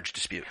the beverage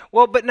dispute.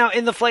 Well, but now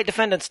in the flight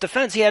defendant's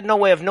defense, he had no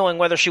way of knowing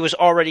whether she was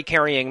already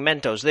carrying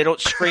Mentos. They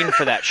don't screen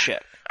for that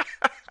shit.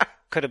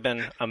 Could have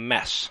been a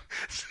mess.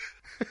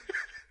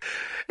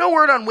 No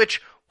word on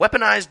which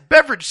weaponized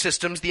beverage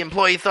systems the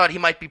employee thought he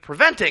might be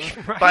preventing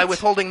by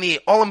withholding the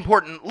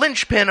all-important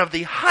linchpin of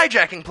the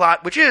hijacking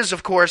plot, which is,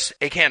 of course,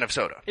 a can of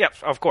soda. Yep,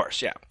 of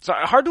course, yeah. So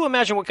hard to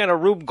imagine what kind of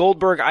Rube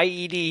Goldberg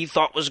IED he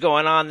thought was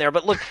going on there.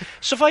 But look,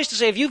 suffice to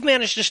say, if you've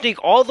managed to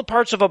sneak all the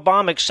parts of a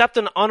bomb except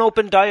an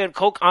unopened Diet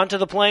Coke onto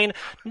the plane,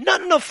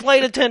 nothing a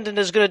flight attendant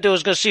is going to do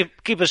is going to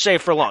keep us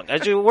safe for long.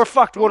 We're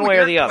fucked one way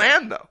or the other.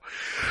 Plan, though.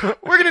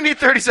 We're going to need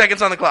 30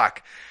 seconds on the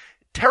clock.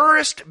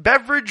 Terrorist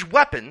beverage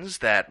weapons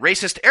that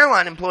racist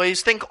airline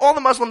employees think all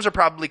the Muslims are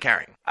probably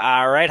carrying.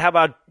 All right, how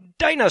about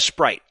Dyna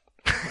Sprite?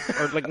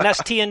 Or like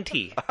Nest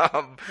TNT?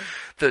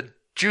 The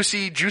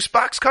juicy juice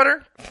box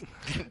cutter?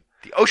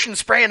 The ocean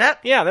sprayonette?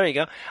 Yeah, there you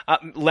go.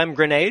 Lem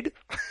Grenade?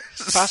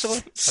 Possibly?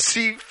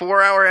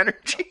 C4 Hour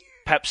Energy?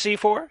 Pepsi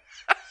 4?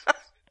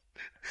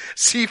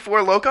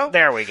 C4 Loco?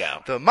 There we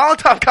go. The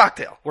Molotov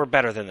cocktail. We're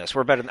better than this.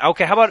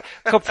 Okay, how about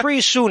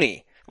Capri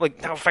Sunni?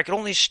 Like, now if I could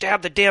only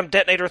stab the damn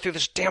detonator through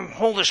this damn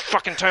hole this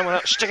fucking time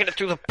without sticking it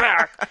through the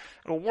back,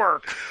 it'll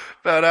work.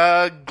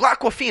 But,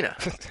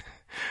 Glockwafina.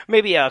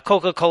 Maybe a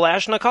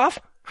Coca-Kalashnikov?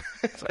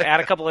 So add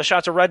a couple of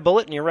shots of Red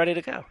Bullet and you're ready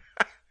to go.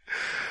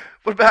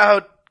 What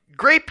about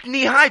Grape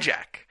Knee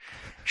Hijack?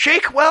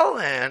 Shake well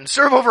and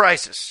serve over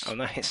ISIS. Oh,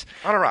 nice.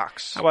 On the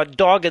rocks. How about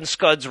Dog and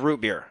Scud's root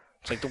beer?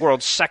 It's like the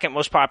world's second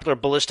most popular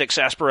ballistic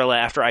sarsaparilla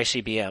after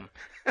ICBM.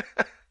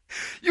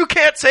 You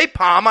can't say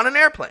palm on an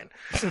airplane.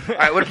 All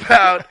right, what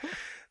about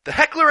the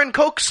Heckler and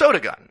Koch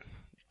soda gun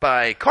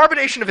by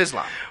Carbonation of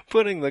Islam?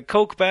 Putting the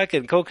Coke back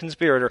in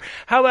Co-Conspirator.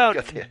 How about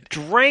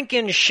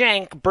Dranken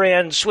Shank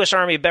brand Swiss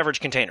Army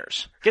beverage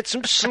containers? Get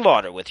some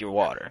slaughter with your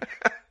water.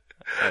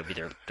 That would be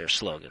their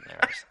slogan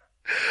there.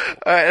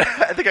 All right,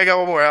 I think I got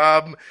one more.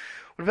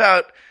 What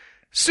about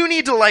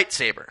Sunni Delight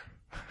Saber?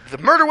 The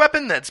murder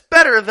weapon that's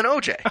better than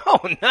OJ.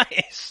 Oh,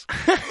 nice.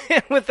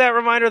 With that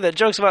reminder that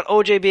jokes about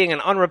OJ being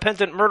an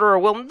unrepentant murderer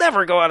will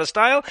never go out of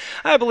style,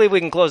 I believe we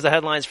can close the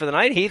headlines for the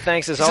night. Heath,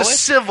 thanks as always. He's a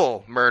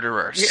civil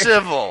murderer.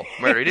 Civil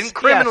murderer. He didn't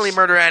criminally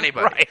murder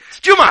anybody. Right.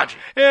 Jumanji.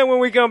 And when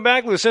we come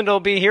back, Lucinda will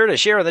be here to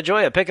share the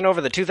joy of picking over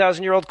the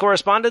 2,000-year-old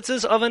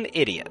correspondences of an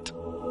idiot. The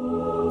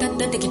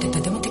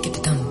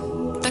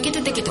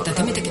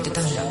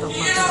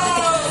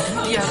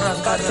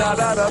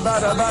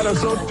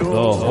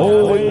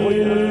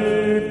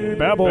Holy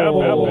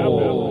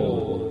Babble.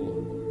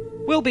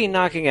 We'll be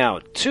knocking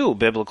out two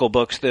biblical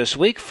books this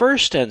week,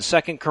 1st and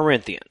 2nd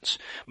Corinthians.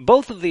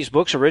 Both of these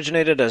books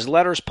originated as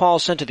letters Paul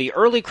sent to the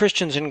early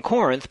Christians in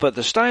Corinth, but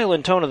the style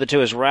and tone of the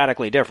two is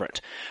radically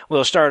different.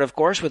 We'll start, of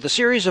course, with a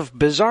series of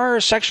bizarre,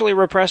 sexually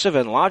repressive,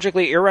 and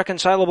logically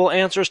irreconcilable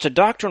answers to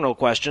doctrinal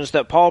questions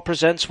that Paul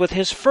presents with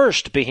his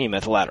first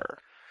behemoth letter.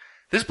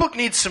 This book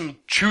needs some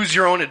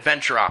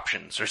choose-your-own-adventure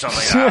options or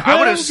something. I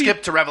would have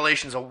skipped to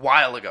Revelations a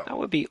while ago. That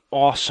would be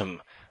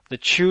awesome. The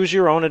Choose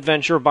Your Own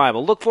Adventure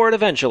Bible. Look for it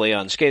eventually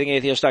on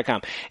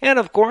ScathingAtheist.com. And,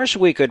 of course,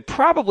 we could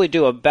probably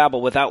do a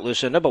Babel without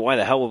Lucinda, but why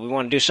the hell would we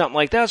want to do something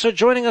like that? So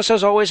joining us,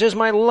 as always, is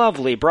my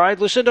lovely bride.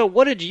 Lucinda,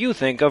 what did you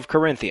think of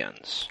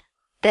Corinthians?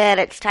 That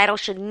its title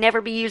should never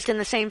be used in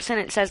the same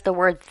sentence as the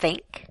word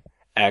think.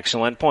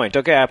 Excellent point.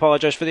 Okay, I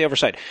apologize for the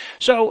oversight.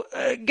 So,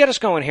 get us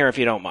going here if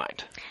you don't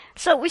mind.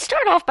 So we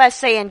start off by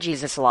saying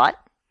Jesus a lot.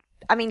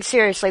 I mean,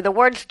 seriously, the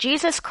words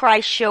Jesus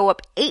Christ show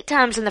up 8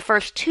 times in the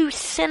first 2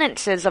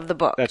 sentences of the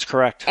book. That's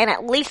correct. And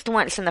at least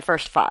once in the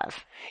first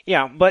 5.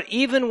 Yeah, but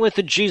even with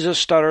the Jesus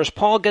stutters,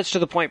 Paul gets to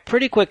the point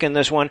pretty quick in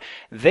this one.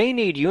 They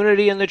need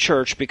unity in the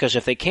church because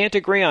if they can't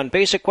agree on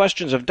basic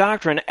questions of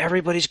doctrine,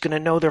 everybody's going to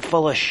know they're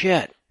full of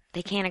shit.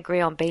 They can't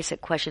agree on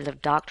basic questions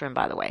of doctrine,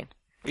 by the way.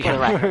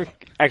 Yeah.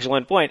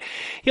 Excellent point.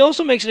 He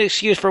also makes an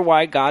excuse for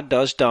why God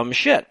does dumb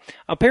shit.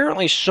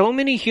 Apparently, so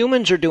many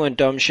humans are doing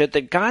dumb shit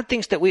that God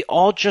thinks that we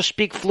all just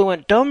speak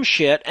fluent dumb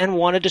shit and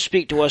wanted to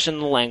speak to us in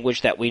the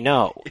language that we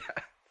know.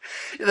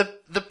 Yeah.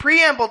 The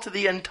preamble to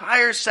the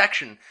entire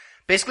section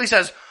basically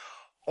says,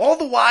 all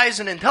the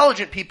wise and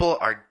intelligent people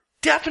are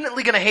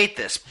definitely going to hate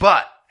this,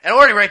 but, and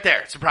already right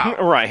there, it's a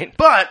problem. Right.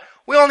 But,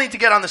 we all need to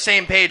get on the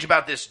same page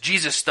about this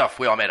Jesus stuff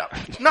we all made up.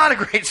 It's not a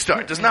great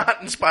start. Does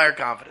not inspire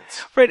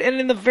confidence. Right,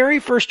 and in the very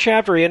first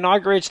chapter, he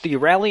inaugurates the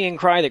rallying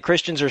cry that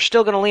Christians are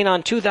still going to lean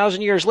on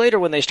 2,000 years later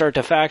when they start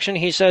to faction.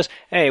 He says,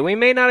 hey, we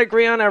may not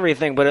agree on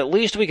everything, but at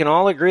least we can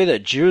all agree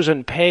that Jews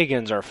and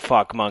pagans are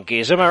fuck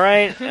monkeys. Am I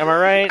right? Am I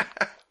right?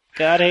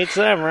 God hates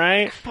them,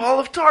 right? Paul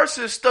of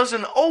Tarsus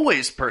doesn't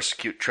always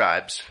persecute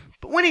tribes,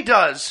 but when he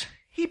does,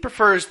 he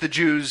prefers the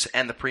Jews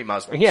and the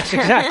pre-Muslims. Yes,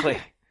 exactly.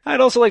 I'd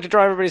also like to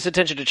draw everybody's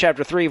attention to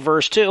chapter 3,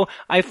 verse 2.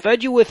 I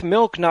fed you with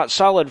milk, not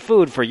solid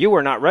food, for you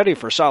were not ready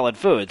for solid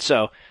food.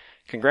 So,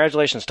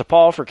 congratulations to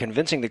Paul for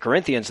convincing the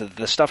Corinthians that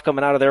the stuff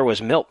coming out of there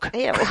was milk.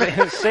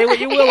 Yeah. Say what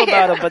you will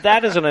about it, but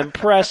that is an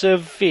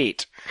impressive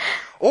feat.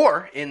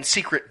 Or, in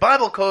secret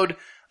Bible code,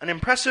 an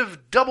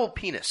impressive double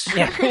penis.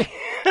 Yeah.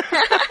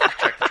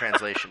 Check the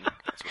translation.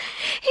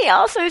 He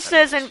also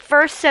says in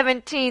verse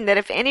 17 that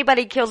if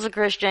anybody kills a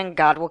Christian,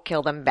 God will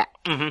kill them back.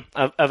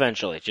 Mm-hmm.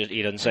 Eventually. Just,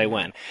 he doesn't say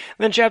when.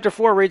 Then chapter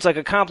 4 reads like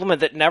a compliment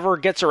that never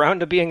gets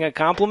around to being a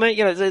compliment.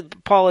 You know,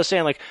 Paul is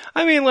saying, like,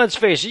 I mean, let's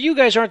face it, you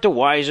guys aren't the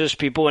wisest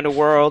people in the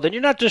world, and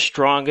you're not the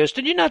strongest,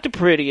 and you're not the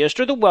prettiest,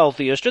 or the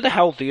wealthiest, or the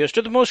healthiest,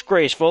 or the most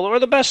graceful, or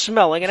the best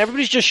smelling, and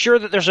everybody's just sure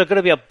that there's going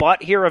to be a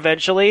butt here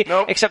eventually,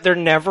 Nope. Except there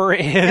never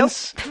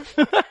is.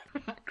 Nope.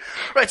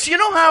 Right, so you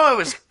know how I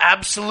was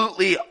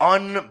absolutely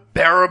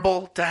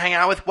unbearable to hang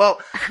out with?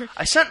 Well,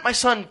 I sent my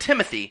son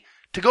Timothy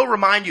to go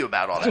remind you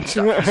about all that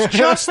stuff. He's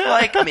just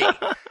like me.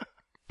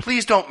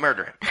 Please don't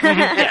murder him.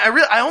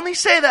 And I only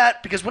say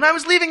that because when I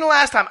was leaving the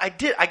last time,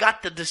 I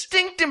got the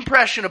distinct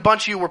impression a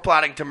bunch of you were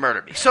plotting to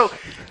murder me. So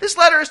this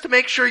letter is to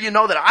make sure you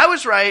know that I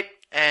was right,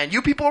 and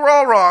you people were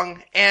all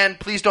wrong, and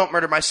please don't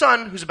murder my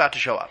son, who's about to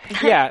show up.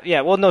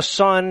 Yeah. Well, no,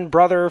 son,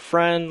 brother,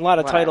 friend, a lot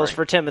of titles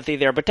for Timothy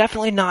there, but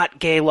definitely not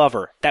gay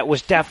lover. That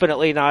was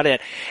definitely not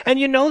it. And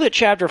you know that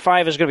chapter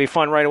 5 is going to be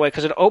fun right away,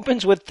 because it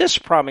opens with this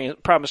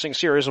promising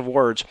series of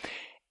words.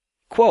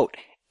 Quote,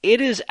 it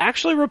is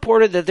actually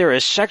reported that there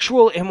is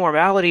sexual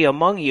immorality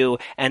among you,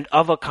 and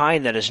of a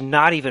kind that is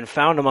not even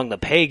found among the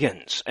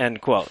pagans.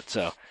 End quote.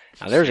 So...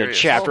 now, there's a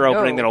chapter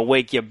opening that'll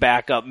wake you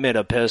back up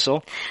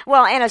mid-epistle.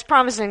 Well, and as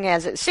promising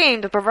as it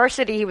seemed, the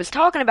perversity he was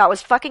talking about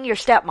was fucking your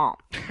stepmom.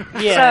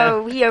 Yeah.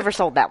 So he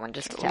oversold that one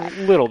just a tad.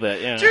 A little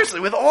bit, yeah.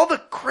 Seriously, with all the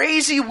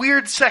crazy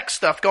weird sex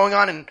stuff going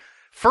on in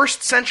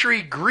first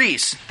century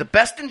Greece, the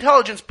best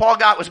intelligence Paul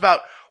got was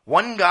about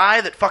one guy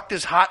that fucked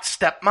his hot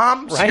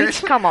stepmom. Right?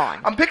 Seriously? Come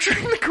on. I'm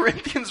picturing the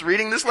Corinthians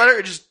reading this letter,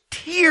 it's just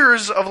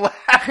tears of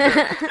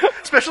laughter.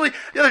 Especially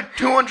the other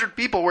 200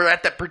 people were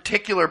at that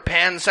particular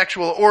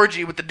pansexual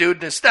orgy with the dude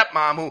and his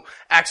stepmom who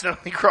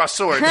accidentally crossed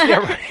swords. Yeah,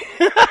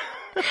 right.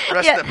 The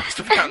rest of them must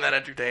have found that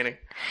entertaining.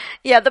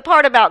 Yeah, the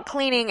part about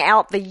cleaning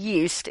out the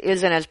yeast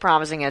isn't as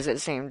promising as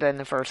it seemed in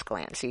the first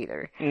glance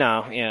either.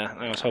 No, yeah,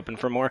 I was hoping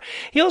for more.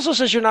 He also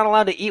says you're not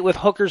allowed to eat with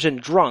hookers and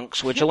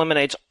drunks, which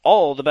eliminates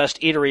all the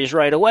best eateries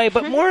right away.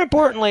 But more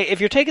importantly, if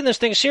you're taking this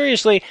thing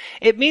seriously,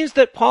 it means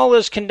that Paul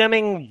is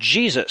condemning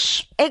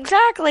Jesus.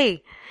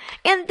 Exactly.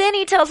 And then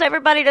he tells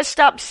everybody to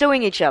stop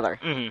suing each other.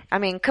 Mm-hmm. I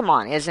mean, come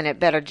on, isn't it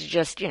better to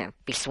just,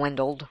 be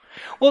swindled?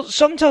 Well,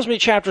 something tells me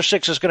chapter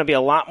 6 is going to be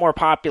a lot more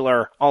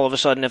popular all of a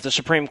sudden if the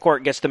Supreme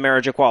Court gets the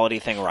marriage equality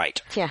thing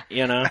right. Yeah.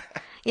 You know?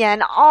 Yeah,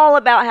 and all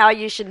about how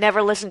you should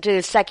never listen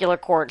to secular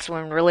courts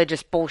when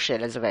religious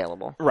bullshit is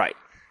available. Right.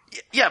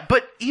 Yeah,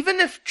 but even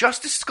if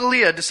Justice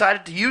Scalia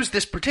decided to use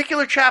this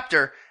particular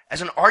chapter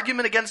as an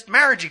argument against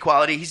marriage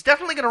equality, he's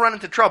definitely going to run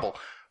into trouble.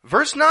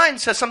 Verse 9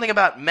 says something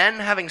about men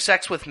having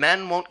sex with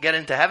men won't get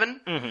into heaven.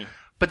 Mm-hmm.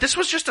 But this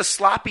was just a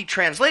sloppy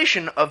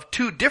translation of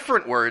 2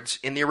 different words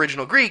in the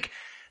original Greek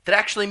that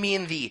actually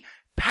mean the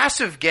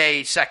passive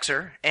gay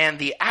sexer and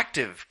the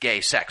active gay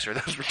sexer.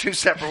 Those were 2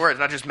 separate words,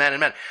 not just men and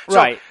men. So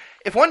right.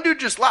 If one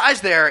dude just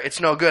lies there, it's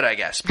no good, I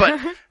guess.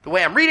 But the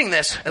way I'm reading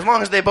this, as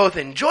long as they both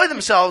enjoy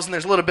themselves and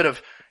there's a little bit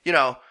of,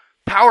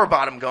 power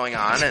bottom going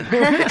on and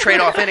they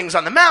trade off innings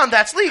on the mound,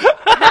 that's legal.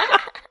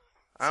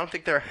 I don't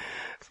think they're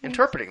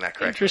interpreting that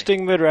correctly.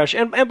 Interesting midrash.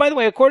 And by the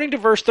way, according to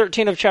verse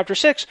 13 of chapter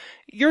 6,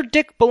 your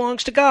dick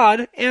belongs to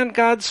God, and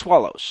God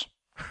swallows.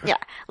 Yeah,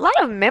 a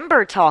lot of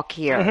member talk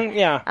here. Mm-hmm,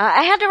 yeah.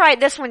 I had to write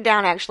this one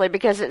down, actually,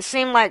 because it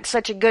seemed like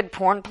such a good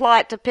porn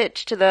plot to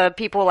pitch to the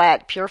people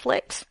at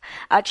PureFlix.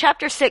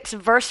 Chapter 6,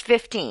 verse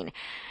 15.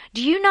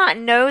 Do you not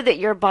know that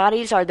your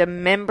bodies are the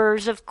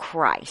members of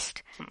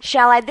Christ?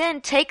 Shall I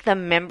then take the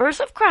members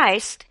of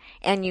Christ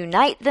and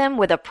unite them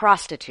with a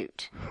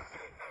prostitute?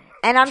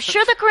 And I'm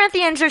sure the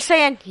Corinthians are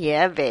saying,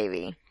 yeah,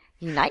 baby.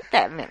 Unite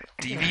that member.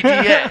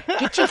 DVDA.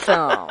 Get your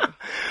thumb.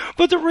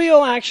 But the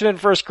real action in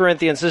 1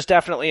 Corinthians is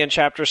definitely in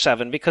chapter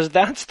 7, because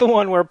that's the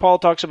one where Paul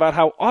talks about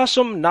how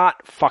awesome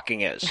not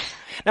fucking is.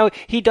 Now,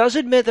 he does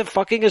admit that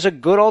fucking is a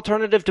good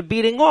alternative to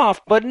beating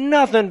off, but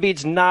nothing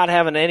beats not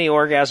having any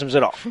orgasms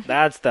at all.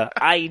 That's the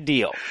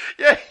ideal.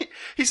 Yeah,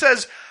 he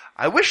says,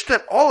 I wish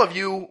that all of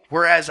you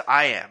were as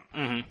I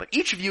am, but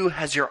each of you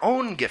has your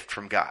own gift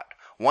from God.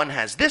 One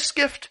has this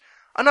gift,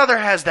 another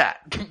has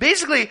that.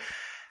 Basically,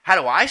 how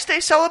do I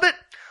stay celibate?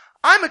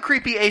 I'm a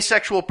creepy,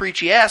 asexual,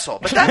 preachy asshole,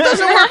 but that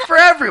doesn't work for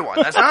everyone.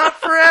 That's not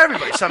for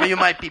everybody. Some of you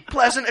might be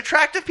pleasant,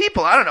 attractive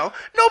people. I don't know.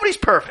 Nobody's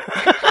perfect.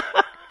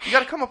 You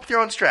gotta come up with your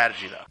own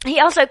strategy, though. He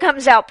also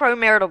comes out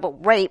pro-marital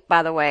rape,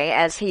 by the way,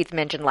 as Heath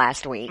mentioned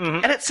last week.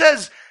 And it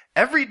says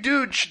every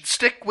dude should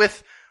stick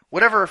with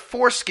whatever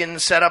foreskin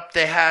setup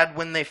they had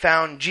when they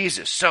found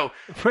Jesus. So,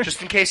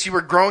 just in case you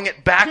were growing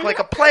it back like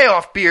a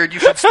playoff beard, you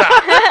should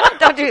stop.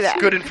 Don't do that.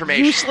 It's good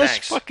information. Useless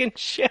Thanks. fucking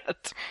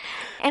shit.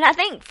 And I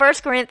think 1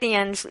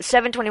 Corinthians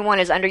 7:21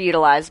 is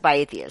underutilized by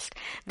atheists.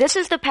 This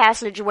is the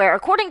passage where,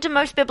 according to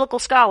most biblical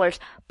scholars,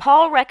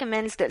 Paul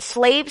recommends that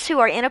slaves who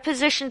are in a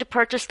position to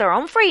purchase their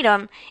own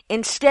freedom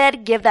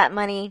instead give that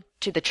money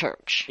to the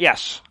church.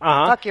 Yes.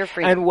 Fuck your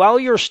freedom. And while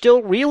you're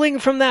still reeling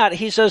from that,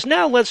 he says,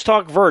 now let's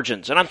talk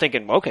virgins. And I'm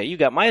thinking, okay, you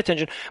got my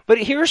attention. But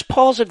here's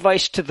Paul's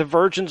advice to the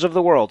virgins of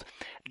the world.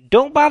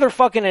 Don't bother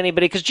fucking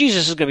anybody, because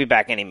Jesus is going to be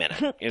back any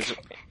minute.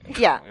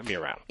 Yeah. He'll be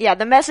around. Yeah,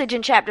 the message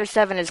in chapter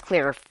 7 is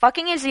clear.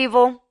 Fucking is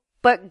evil,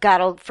 but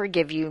God'll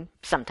forgive you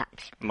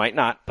sometimes. Might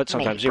not, but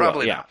sometimes Maybe. he will.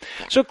 Probably Yeah.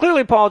 not. So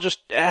clearly Paul just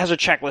has a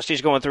checklist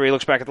he's going through. He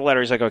looks back at the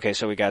letter. He's like, okay,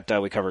 so we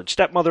covered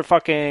stepmother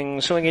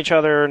fucking, suing each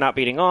other, not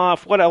beating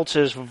off. What else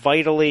is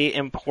vitally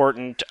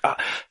important?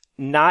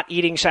 Not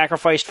eating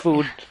sacrificed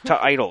food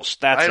to idols.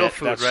 That's Idol it.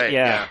 food, That's, right.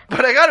 Yeah.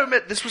 But I gotta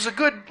admit, this was a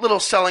good little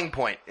selling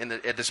point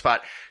at the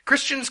spot.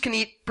 Christians can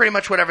eat pretty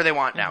much whatever they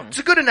want now. It's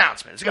a good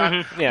announcement.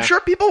 Yeah. I'm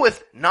sure people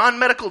with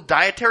non-medical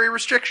dietary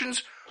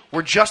restrictions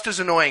were just as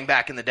annoying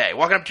back in the day.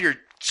 Walking up to your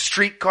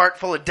street cart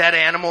full of dead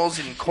animals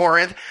in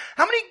Corinth.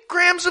 How many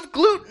grams of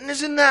gluten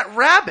is in that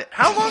rabbit?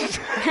 How long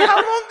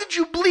did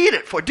you bleed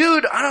it for?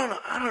 Dude, I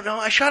don't know.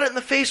 I shot it in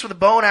the face with a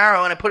bow and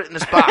arrow and I put it in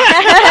this box.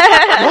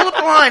 Hold up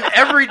the line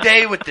every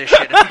day with this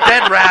shit. It's a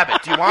dead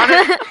rabbit. Do you want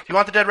it? Do you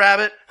want the dead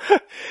rabbit?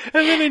 And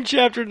then in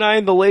chapter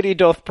 9, the lady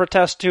doth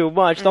protest too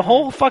much. The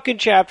whole fucking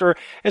chapter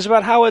is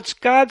about how it's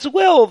God's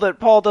will that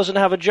Paul doesn't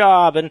have a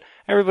job and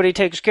everybody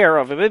takes care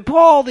of him. And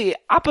Paul, the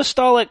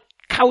apostolic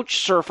couch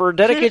surfer,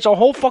 dedicates a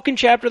whole fucking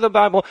chapter of the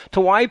Bible to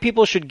why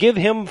people should give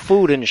him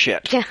food and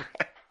shit. Yeah.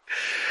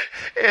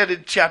 And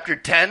in chapter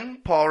 10,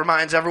 Paul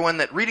reminds everyone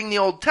that reading the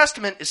Old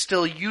Testament is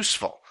still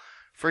useful.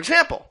 For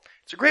example,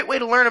 it's a great way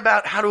to learn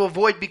about how to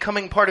avoid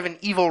becoming part of an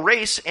evil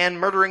race and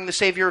murdering the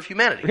savior of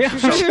humanity. Yeah.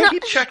 So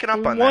keep checking up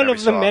on that. One every of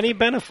so the many often.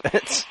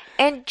 benefits.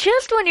 And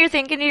just when you're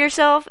thinking to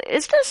yourself,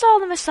 is this all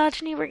the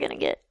misogyny we're going to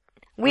get?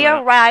 We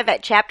arrive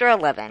at chapter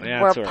 11, Yeah,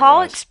 where that's where it Paul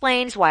was.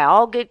 explains why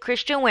all good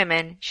Christian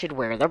women should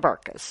wear their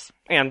burqas.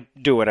 And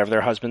do whatever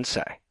their husbands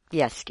say.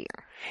 Yes, dear.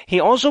 He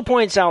also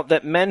points out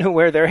that men who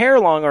wear their hair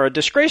long are a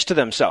disgrace to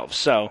themselves,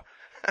 so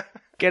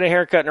get a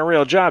haircut and a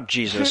real job,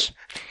 Jesus.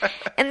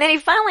 And then he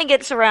finally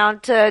gets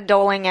around to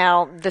doling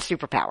out the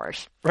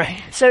superpowers.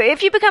 Right. So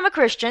if you become a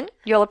Christian,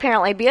 you'll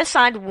apparently be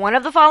assigned one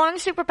of the following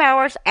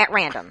superpowers at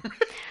random.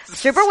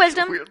 Super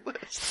wisdom, Weird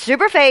list.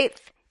 super faith,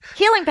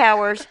 healing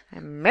powers,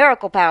 and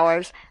miracle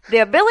powers, the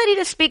ability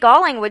to speak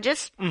all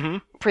languages,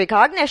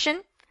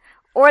 precognition,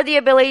 or the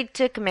ability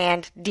to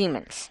command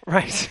demons.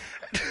 Right.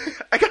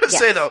 I gotta Yes.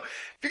 say though,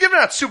 if you're giving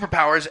out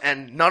superpowers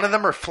and none of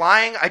them are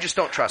flying, I just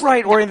don't trust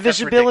Right, them. or That's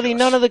invisibility, ridiculous.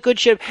 none of the good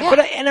shit. But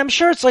and I'm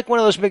sure it's like one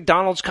of those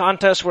McDonald's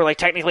contests where like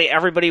technically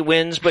everybody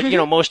wins, but you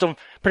know, most of them,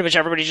 pretty much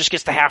everybody just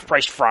gets the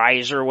half-price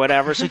fries or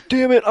whatever. It's like,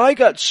 damn it, I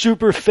got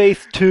super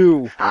faith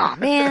too. Oh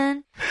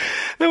man.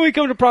 Then we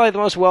come to probably the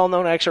most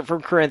well-known excerpt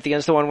from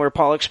Corinthians, the one where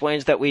Paul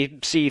explains that we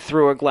see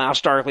through a glass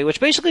darkly, which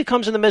basically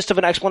comes in the midst of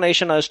an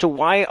explanation as to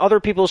why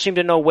other people seem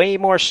to know way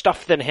more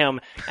stuff than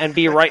him and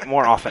be right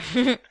more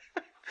often.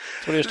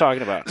 That's what he was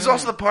talking about. There's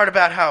also the part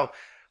about how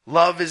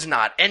love is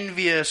not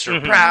envious or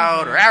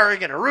proud or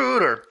arrogant or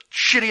rude or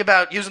shitty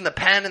about using the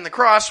pen in the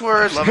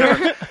crossword. Love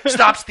never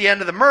stops at the end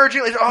of the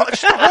merging.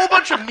 It's just a whole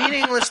bunch of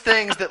meaningless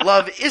things that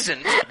love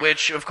isn't,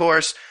 which, of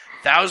course,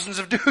 thousands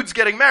of dudes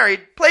getting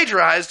married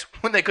plagiarized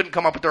when they couldn't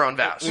come up with their own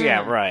vows.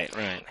 Yeah, right.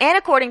 And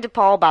according to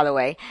Paul, by the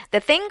way, the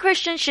thing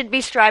Christians should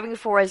be striving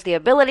for is the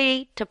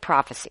ability to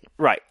prophecy.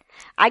 Right.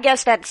 I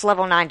guess that's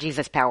level 9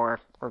 Jesus power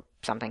or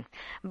something.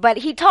 But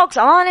he talks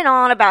on and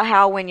on about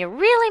how when you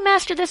really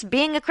master this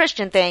being a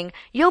Christian thing,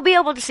 you'll be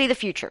able to see the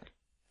future.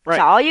 Right.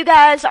 So all you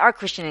guys are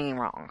Christianing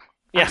wrong.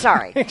 Yeah, I'm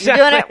sorry.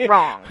 exactly. You're doing it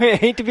wrong. I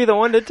hate to be the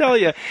one to tell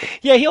you.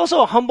 Yeah, he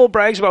also humble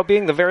brags about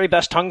being the very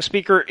best tongue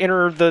speaker in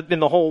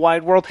the whole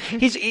wide world.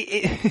 But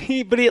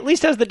he at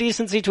least has the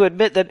decency to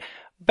admit that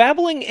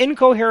babbling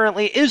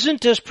incoherently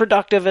isn't as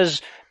productive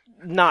as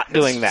not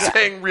doing that.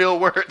 Saying real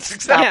words,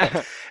 exactly.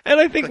 Yeah. And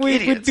I think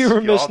we would be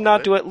remiss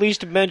not to at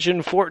least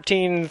mention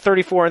 14,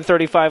 34, and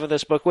 35 of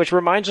this book, which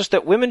reminds us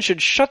that women should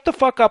shut the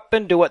fuck up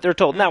and do what they're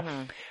told. Now,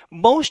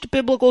 most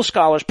biblical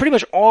scholars, pretty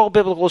much all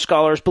biblical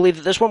scholars, believe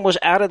that this one was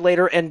added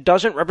later and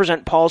doesn't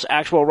represent Paul's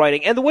actual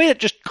writing. And the way it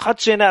just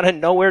cuts in out of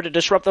nowhere to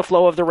disrupt the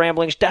flow of the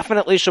ramblings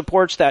definitely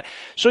supports that.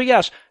 So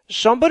yes,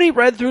 somebody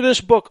read through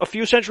this book a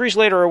few centuries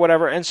later or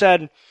whatever and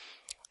said,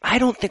 I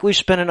don't think we've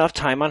spent enough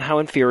time on how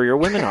inferior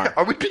women are.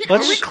 Are we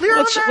clear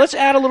on that? Let's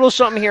add a little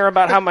something here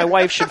about how my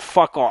wife should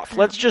fuck off.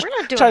 Let's just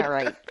We're not doing it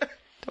right.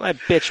 tell that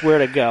bitch where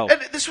to go.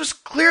 And this was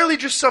clearly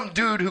just some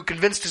dude who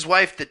convinced his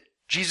wife that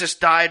Jesus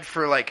died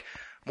for, like,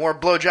 more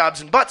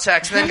blowjobs and butt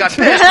sex, and then got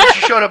pissed when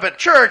she showed up at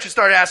church and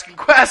started asking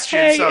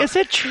questions. Hey, so is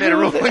it true made a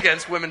rule that-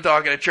 against women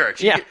talking at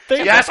church. Yeah.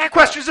 You ask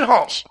questions at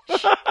home.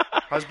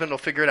 Husband will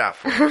figure it out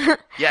for you.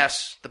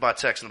 Yes, the butt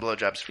sex and the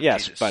blowjobs for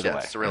Yes, Jesus. by the Yes,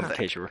 way, it's a real in thing.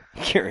 case you were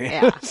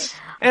curious.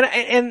 Yeah.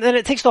 And then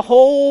it takes the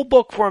whole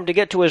book for him to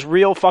get to his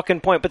real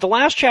fucking point. But the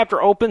last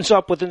chapter opens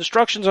up with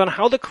instructions on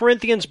how the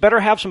Corinthians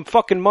better have some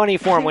fucking money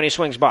for him when he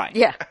swings by.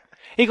 Yeah.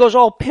 He goes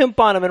all pimp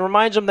on him and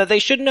reminds them that they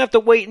shouldn't have to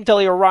wait until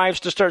he arrives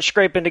to start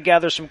scraping to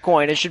gather some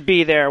coin. It should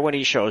be there when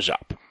he shows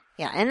up.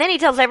 Yeah, and then he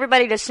tells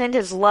everybody to send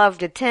his love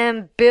to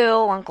Tim,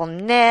 Bill, Uncle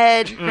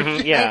Ned.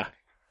 Yeah. And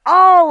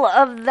all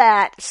of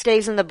that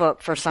stays in the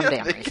book for some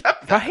damn reason.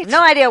 Right?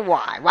 No idea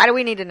why. Why do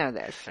we need to know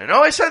this? I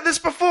know I said this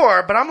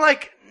before, but I'm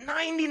like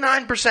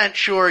 99%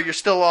 sure you're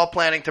still all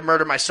planning to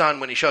murder my son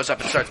when he shows up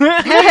and starts.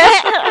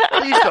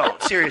 Please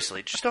don't.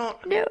 Seriously, just don't.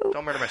 No.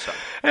 Don't murder my son.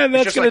 And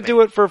that's going to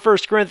do it for 1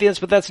 Corinthians,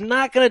 but that's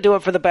not going to do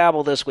it for the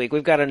Babble this week.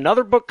 We've got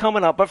another book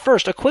coming up, but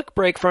first, a quick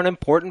break for an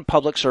important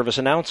public service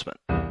announcement.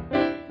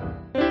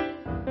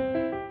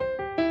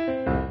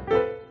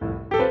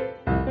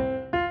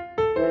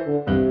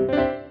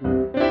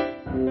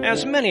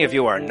 As many of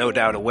you are no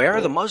doubt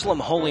aware, the Muslim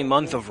holy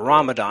month of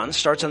Ramadan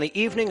starts on the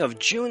evening of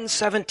June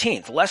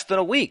 17th, less than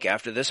a week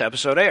after this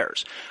episode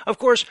airs. Of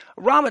course,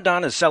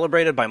 Ramadan is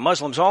celebrated by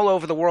Muslims all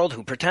over the world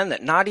who pretend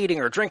that not eating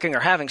or drinking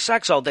or having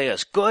sex all day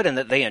is good and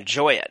that they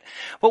enjoy it.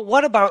 But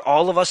what about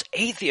all of us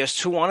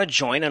atheists who want to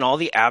join in all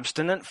the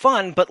abstinent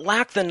fun but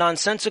lack the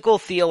nonsensical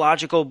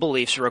theological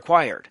beliefs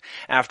required?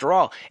 After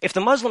all, if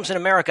the Muslims in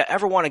America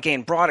ever want to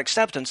gain broad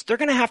acceptance, they're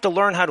going to have to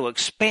learn how to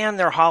expand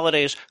their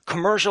holidays,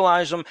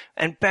 commercialize them,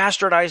 and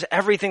bastardize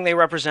everything they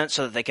represent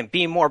so that they can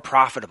be more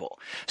profitable.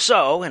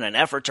 So, in an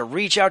effort to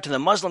reach out to the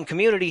Muslim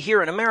community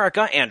here in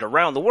America and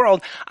around the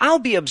world, I'll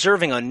be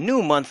observing a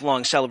new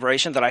month-long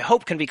celebration that I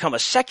hope can become a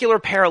secular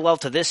parallel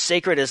to this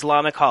sacred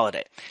Islamic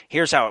holiday.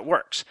 Here's how it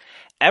works.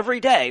 Every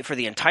day for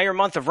the entire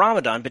month of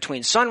Ramadan,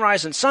 between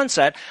sunrise and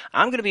sunset,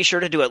 I'm going to be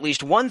sure to do at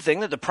least one thing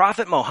that the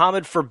Prophet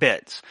Muhammad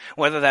forbids.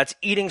 Whether that's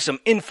eating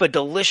some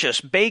infadelicious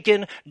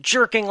bacon,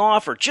 jerking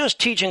off, or just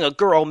teaching a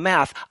girl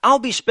math, I'll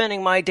be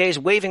spending my days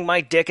waving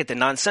my dick at the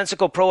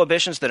nonsensical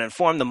prohibitions that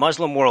inform the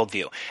Muslim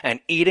worldview, and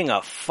eating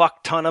a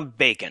fuck ton of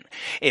bacon.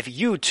 If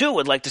you too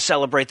would like to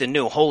celebrate the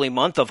new holy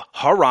month of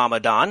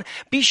Ramadan,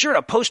 be sure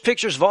to post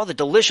pictures of all the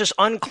delicious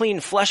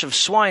unclean flesh of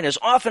swine as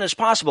often as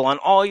possible on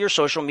all your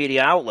social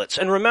media outlets.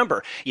 And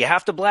remember, you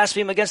have to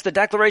blaspheme against the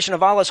declaration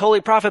of Allah's holy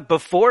prophet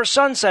before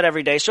sunset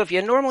every day, so if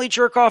you normally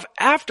jerk off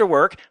after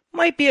work,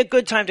 might be a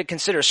good time to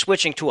consider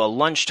switching to a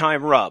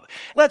lunchtime rub.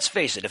 Let's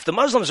face it, if the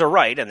Muslims are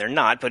right, and they're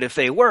not, but if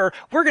they were,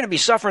 we're going to be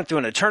suffering through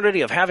an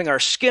eternity of having our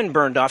skin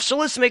burned off, so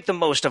let's make the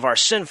most of our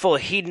sinful,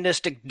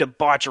 hedonistic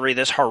debauchery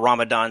this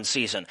Ramadan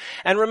season.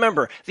 And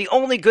remember, the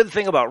only good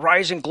thing about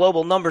rising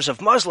global numbers of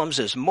Muslims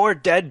is more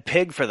dead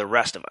pig for the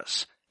rest of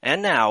us.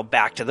 And now,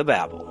 back to the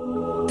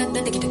babble.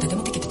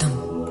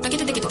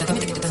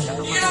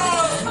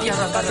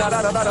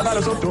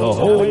 The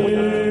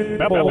Holy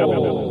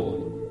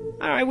Babble.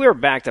 All right, we're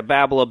back to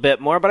babble a bit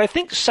more, but I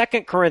think 2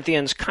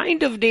 Corinthians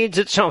kind of needs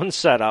its own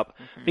setup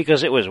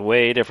because it was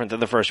way different than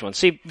the first one.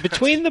 See,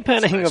 between the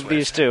penning of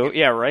these two,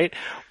 yeah, right,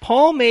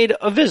 Paul made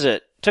a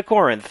visit to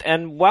Corinth,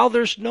 and while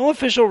there's no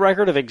official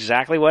record of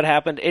exactly what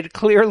happened, it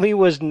clearly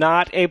was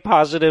not a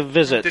positive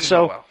visit. Didn't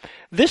go well.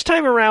 This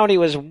time around, he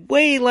was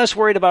way less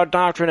worried about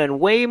doctrine and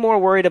way more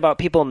worried about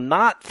people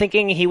not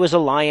thinking he was a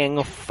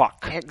lying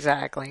fuck.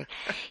 Exactly.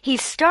 He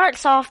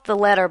starts off the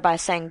letter by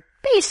saying,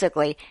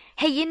 basically,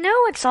 hey, you know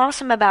what's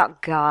awesome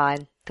about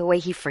God? The way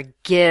he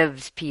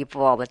forgives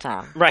people all the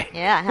time. Right.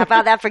 Yeah, how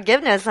about that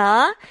forgiveness,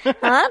 huh?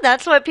 Huh?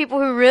 That's what people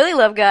who really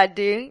love God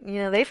do.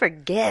 You know, they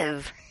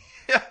forgive.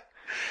 Yeah.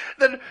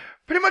 Then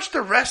Pretty much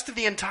the rest of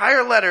the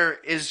entire letter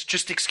is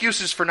just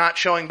excuses for not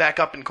showing back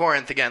up in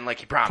Corinth again like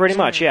he promised. Pretty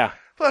much, yeah.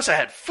 Plus, I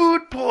had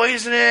food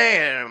poisoning,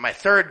 and my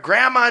third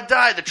grandma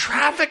died. The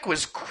traffic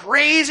was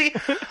crazy.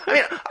 I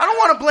mean, I don't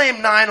want to blame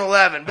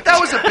 9/11, but that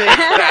was a big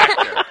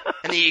factor.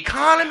 And the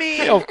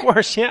economy. Of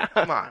course, yeah.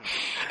 Come on.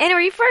 And he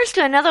refers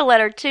to another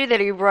letter, too, that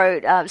he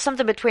wrote,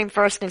 something between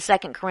 1st and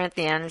 2nd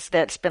Corinthians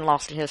that's been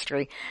lost to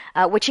history,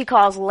 which he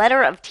calls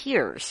Letter of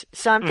Tears.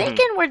 So I'm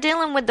thinking we're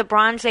dealing with the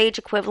Bronze Age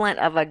equivalent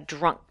of a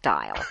drunk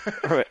dial.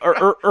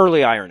 or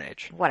early Iron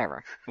Age.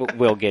 Whatever.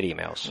 We'll get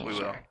emails. We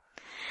will.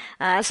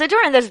 So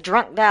during this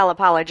drunk dial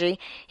apology,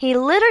 he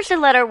litters the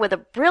letter with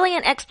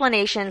brilliant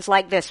explanations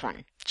like this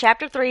one.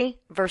 Chapter 3,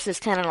 verses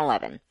 10 and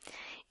 11.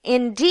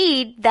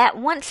 Indeed, that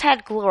once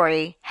had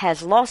glory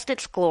has lost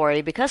its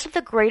glory because of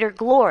the greater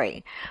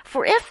glory.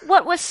 For if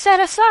what was set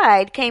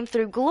aside came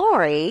through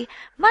glory,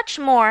 much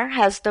more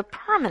has the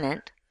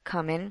permanent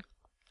come in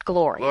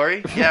glory.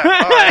 Glory? Yeah.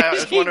 I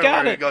was wondering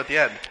where to go at the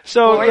end.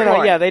 So,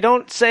 Glory. yeah, they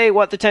don't say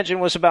what the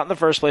tension was about in the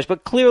first place,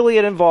 but clearly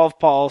it involved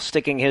Paul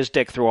sticking his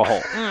dick through a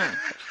hole.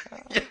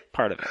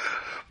 Part of it.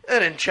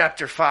 And in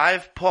chapter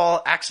 5,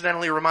 Paul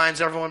accidentally reminds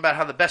everyone about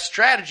how the best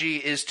strategy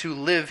is to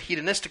live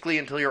hedonistically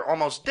until you're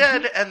almost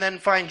dead and then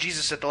find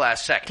Jesus at the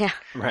last second.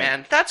 Yeah. Right.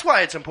 And that's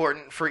why it's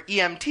important for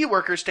EMT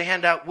workers to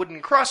hand out wooden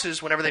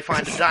crosses whenever they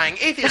find a dying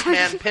atheist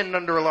man pinned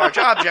under a large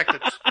object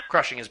that's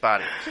crushing his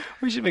body.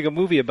 We should make a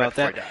movie about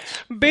Right that.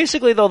 before he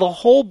Basically, though, the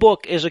whole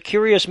book is a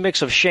curious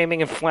mix of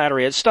shaming and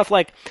flattery. It's stuff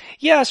like,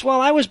 yes,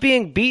 while I was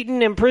being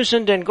beaten,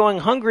 imprisoned, and going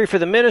hungry for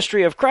the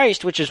ministry of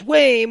Christ, which is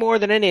way more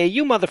than any of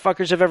you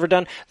motherfuckers have ever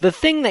done, the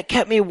thing that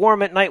kept me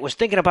warm at night was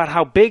thinking about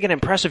how big and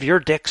impressive your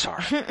dicks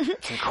are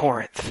in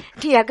Corinth.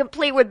 Yeah,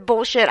 complete with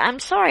bullshit. I'm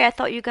sorry, I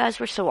thought you guys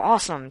were so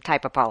awesome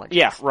type apology.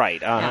 Yeah,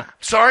 right.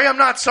 Sorry, I'm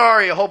not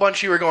sorry. A whole bunch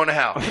of you are going to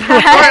hell. Sorry,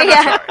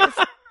 I'm not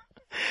sorry.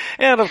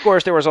 And, of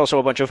course, there was also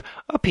a bunch of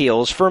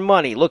appeals for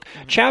money. Look,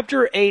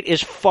 Chapter 8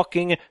 is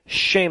fucking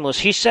shameless.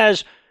 He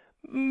says,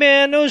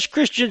 man, those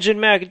Christians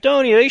in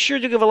Macedonia, they sure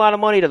do give a lot of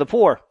money to the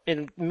poor.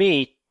 And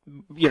me,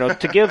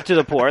 to give to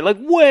the poor. Like,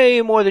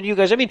 way more than you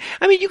guys. I mean,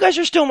 you guys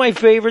are still my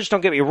favorites,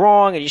 don't get me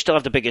wrong, and you still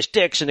have the biggest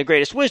dicks and the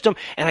greatest wisdom,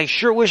 and I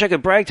sure wish I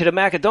could brag to the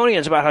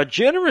Macedonians about how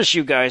generous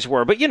you guys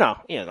were. But,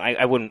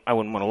 I wouldn't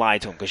want to lie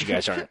to them because you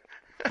guys aren't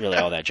really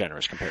all that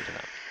generous compared to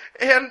them.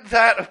 And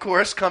that, of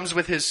course, comes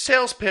with his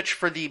sales pitch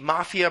for the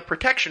mafia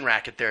protection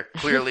racket they're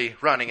clearly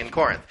running in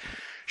Corinth.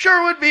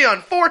 Sure would be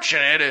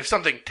unfortunate if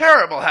something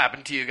terrible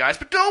happened to you guys,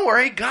 but don't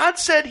worry, God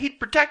said he'd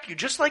protect you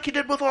just like he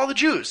did with all the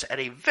Jews at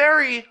a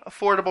very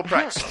affordable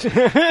price.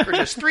 For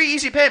just 3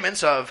 easy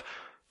payments of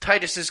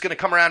Titus is going to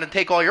come around and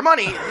take all your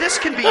money, this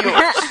can be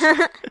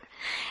yours.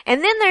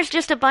 And then there's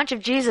just a bunch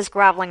of Jesus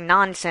groveling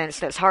nonsense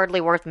that's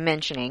hardly worth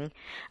mentioning,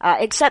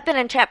 except that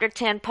in chapter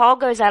 10, Paul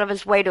goes out of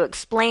his way to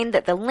explain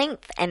that the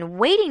length and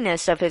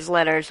weightiness of his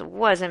letters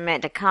wasn't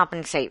meant to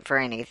compensate for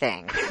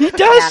anything. He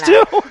does,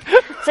 too!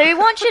 So he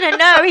wants you to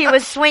know he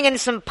was swinging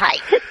some pipe.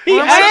 The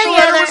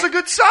letter was a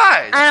good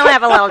size. I don't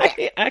have a little dick.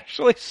 He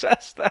actually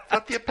says that. I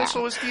thought the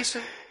epistle was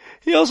decent.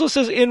 He also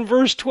says in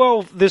verse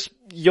 12, this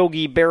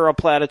Yogi Berra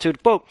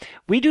platitude, quote,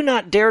 we do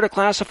not dare to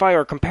classify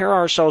or compare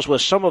ourselves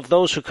with some of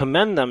those who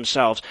commend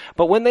themselves,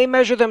 but when they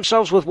measure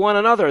themselves with one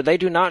another, they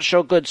do not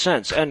show good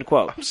sense, end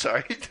quote. I'm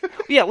sorry.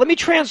 Yeah, let me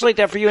translate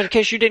that for you in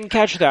case you didn't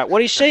catch that.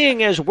 What he's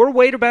saying is, we're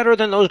way better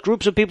than those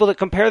groups of people that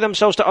compare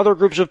themselves to other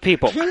groups of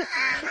people.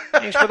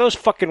 Thanks for those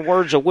fucking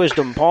words of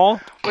wisdom, Paul.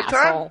 What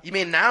time? You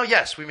mean now?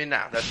 Yes, we mean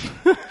now. That's...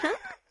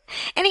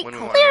 And he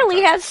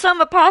clearly has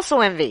some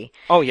apostle envy.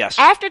 Oh, yes.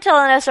 After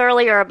telling us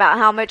earlier about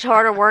how much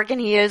harder working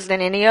he is than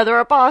any other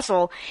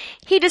apostle,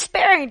 he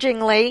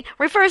disparagingly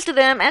refers to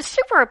them as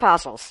super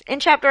apostles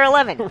in chapter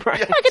 11.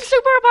 Right. Fucking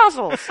super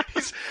apostles.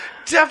 He's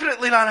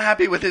definitely not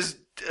happy with his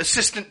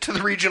assistant to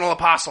the regional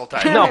apostle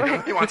type. No,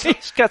 he wants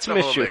he's got some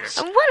issues.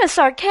 And what a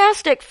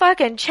sarcastic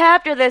fucking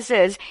chapter this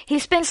is. He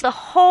spends the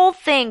whole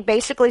thing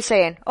basically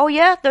saying, oh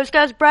yeah, those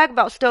guys brag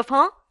about stuff,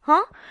 huh?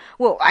 Huh?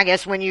 Well, I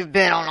guess when you've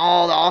been on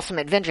all the awesome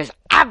adventures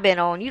I've been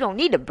on, you don't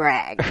need to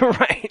brag.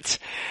 Right.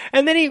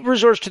 And then he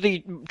resorts to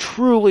the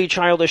truly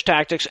childish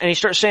tactics, and he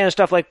starts saying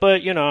stuff like,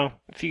 but,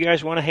 if you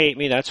guys want to hate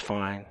me, that's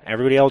fine.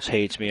 Everybody else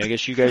hates me. I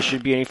guess you guys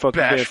should be any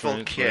fucking bashful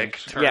different. kick.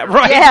 Yeah,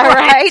 right. Yeah,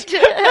 right.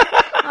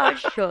 Oh,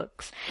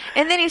 shucks.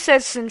 And then he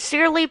says,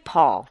 sincerely,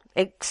 Paul,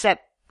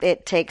 except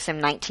it takes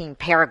him 19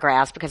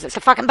 paragraphs because it's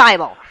the fucking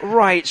Bible.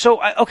 Right. So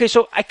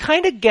I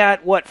kind of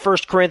get what 1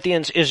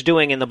 Corinthians is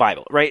doing in the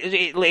Bible, right?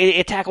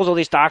 It tackles all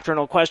these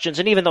doctrinal questions,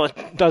 and even though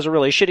it does a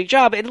really shitty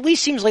job, it at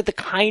least seems like the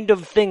kind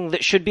of thing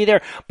that should be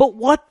there. But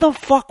what the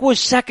fuck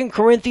was 2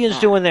 Corinthians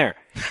doing there?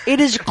 It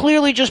is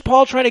clearly just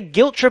Paul trying to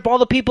guilt trip all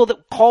the people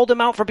that called him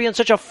out for being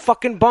such a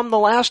fucking bum the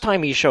last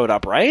time he showed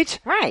up, right?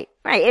 Right.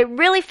 It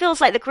really feels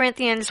like the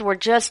Corinthians were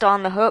just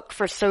on the hook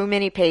for so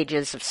many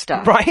pages of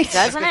stuff. Right.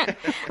 Doesn't it?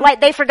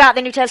 Like they forgot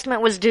the New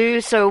Testament was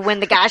due, so when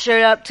the guy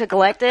showed up to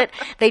collect it,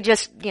 they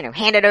just,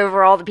 handed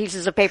over all the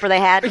pieces of paper they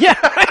had. Yeah,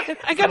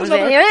 I got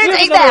another.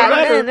 Take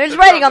that. There's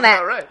writing on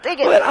that. Right. Take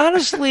it. Well, it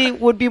honestly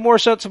would be more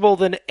sensible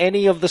than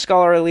any of the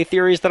scholarly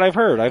theories that I've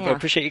heard. I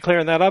appreciate you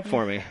clearing that up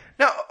for me.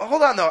 Now,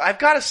 hold on though. I've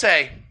got to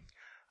say,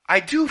 I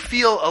do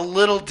feel a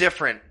little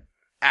different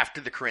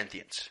after the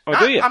Corinthians. Oh,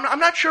 do you? I'm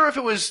not sure if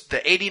it was the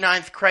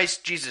 89th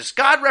Christ Jesus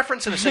God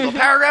reference in a single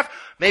paragraph.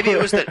 Maybe it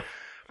was that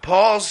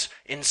Paul's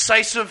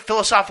incisive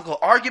philosophical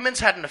arguments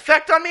had an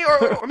effect on me,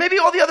 or maybe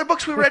all the other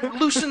books we read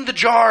loosened the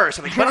jar or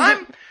something. But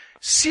I'm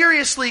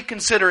seriously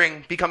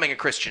considering becoming a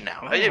Christian now.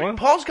 well.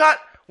 Paul's got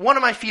one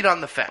of my feet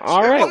on the fence.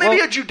 All right, well, maybe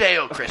a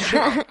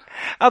Judeo-Christian.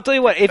 I'll tell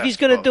you what, if he's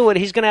going to do it,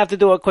 he's going to have to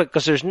do it quick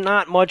because there's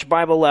not much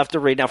Bible left to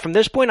read. Now, from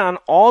this point on,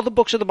 all the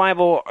books of the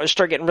Bible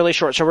start getting really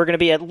short, so we're going to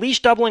be at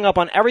least doubling up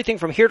on everything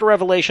from here to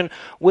Revelation,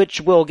 which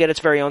will get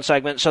its very own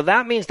segment. So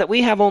that means that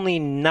we have only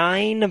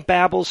 9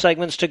 Babel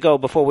segments to go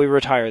before we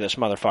retire this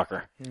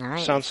motherfucker.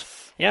 Nice.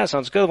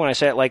 Sounds good when I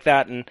say it like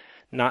that and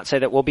not say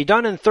that we'll be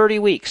done in 30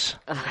 weeks.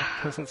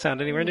 Doesn't sound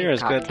anywhere near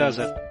as good, does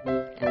it?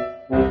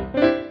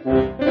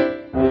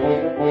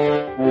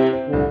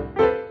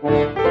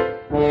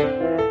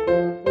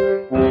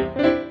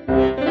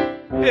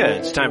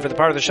 It's time for the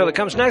part of the show that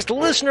comes next,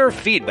 listener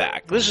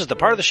feedback. This is the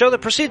part of the show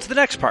that precedes the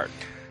next part.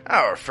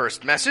 Our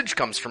first message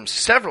comes from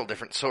several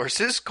different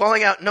sources,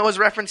 calling out Noah's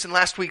reference in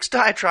last week's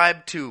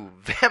diatribe to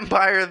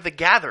Vampire the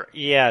Gathering.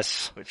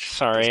 Yes. Which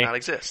does not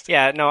exist.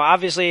 Yeah, no,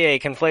 obviously a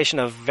conflation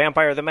of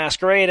Vampire the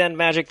Masquerade and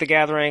Magic the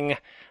Gathering.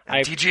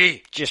 MTG.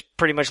 I just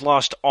pretty much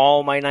lost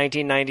all my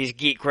 1990s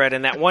geek cred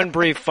in that one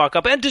brief fuck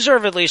up, and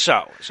deservedly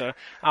so. So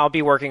I'll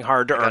be working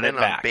hard to earn it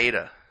back. On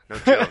beta. No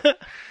joke.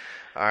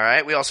 All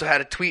right, we also had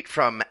a tweet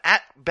from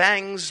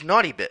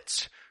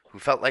 @BangsNaughtyBits, who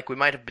felt like we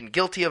might have been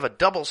guilty of a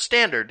double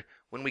standard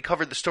when we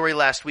covered the story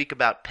last week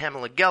about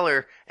Pamela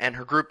Geller and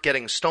her group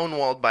getting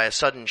stonewalled by a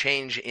sudden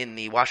change in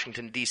the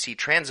Washington, D.C.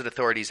 Transit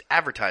Authority's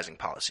advertising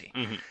policy.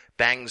 Mm-hmm.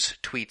 Bangs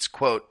tweets,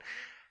 quote,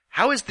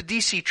 "How is the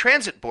D.C.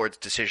 Transit Board's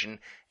decision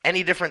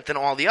any different than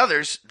all the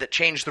others that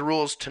changed the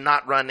rules to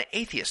not run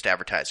atheist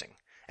advertising?"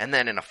 And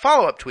then in a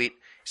follow-up tweet, he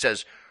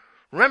says,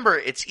 "Remember,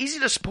 it's easy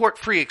to support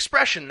free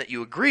expression that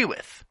you agree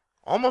with.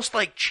 Almost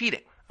like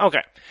cheating."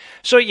 Okay.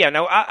 So yeah,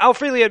 now I'll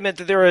freely admit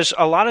that there is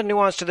a lot of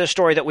nuance to this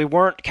story that we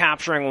weren't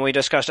capturing when we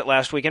discussed it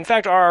last week. In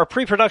fact, our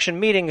pre-production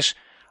meetings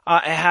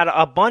had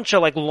a bunch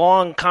of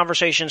long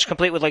conversations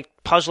complete with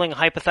puzzling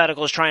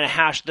hypotheticals trying to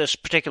hash this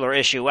particular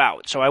issue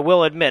out. So I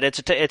will admit it's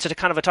a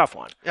kind of a tough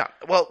one. Yeah.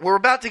 Well, we're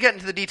about to get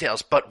into the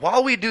details, but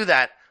while we do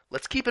that,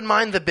 let's keep in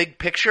mind the big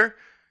picture.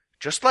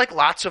 Just like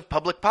lots of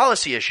public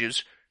policy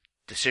issues,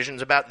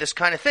 decisions about this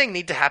kind of thing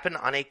need to happen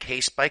on a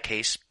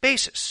case-by-case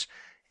basis.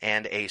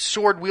 And a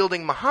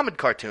sword-wielding Muhammad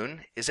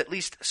cartoon is at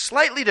least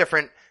slightly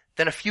different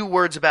than a few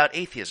words about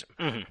atheism.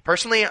 Mm-hmm.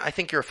 Personally, I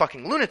think you're a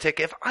fucking lunatic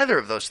if either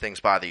of those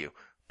things bother you.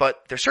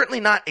 But they're certainly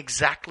not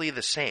exactly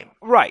the same.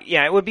 Right,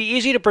 yeah, it would be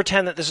easy to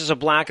pretend that this is a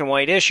black and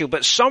white issue,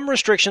 but some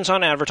restrictions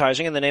on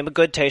advertising in the name of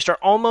good taste are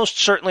almost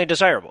certainly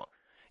desirable.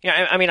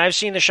 Yeah, I mean, I've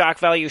seen the shock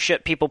value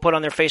shit people put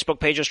on their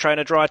Facebook pages trying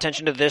to draw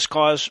attention to this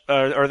cause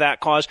or that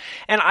cause,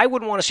 and I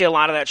wouldn't want to see a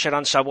lot of that shit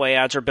on subway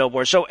ads or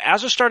billboards. So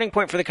as a starting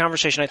point for the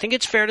conversation, I think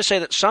it's fair to say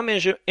that some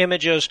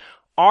images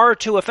are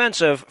too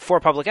offensive for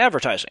public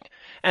advertising,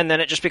 and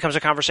then it just becomes a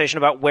conversation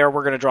about where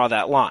we're going to draw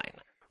that line.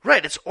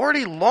 Right, it's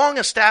already long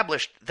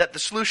established that the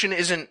solution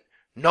isn't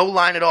no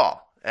line at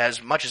all,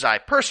 as much as I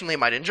personally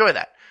might enjoy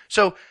that.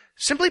 So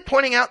simply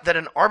pointing out that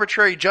an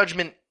arbitrary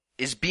judgment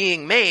is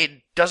being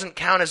made doesn't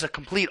count as a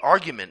complete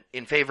argument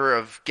in favor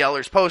of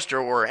Geller's poster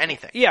or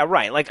anything. Yeah,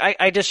 right.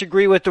 I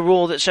disagree with the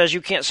rule that says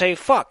you can't say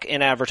fuck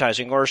in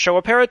advertising or show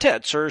a pair of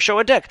tits or show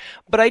a dick.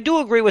 But I do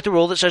agree with the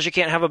rule that says you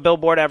can't have a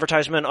billboard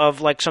advertisement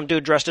of some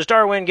dude dressed as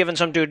Darwin giving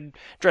some dude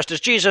dressed as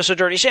Jesus a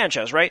dirty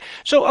Sanchez, right?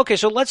 So, okay,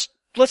 so let's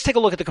take a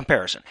look at the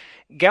comparison.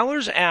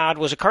 Geller's ad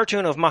was a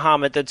cartoon of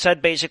Muhammad that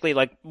said basically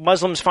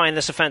Muslims find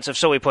this offensive,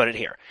 so we put it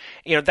here.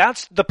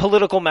 That's the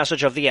political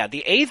message of the ad.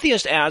 The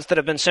atheist ads that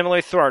have been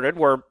similarly thwarted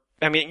were,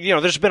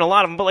 there's been a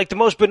lot of them, but the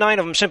most benign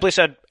of them simply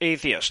said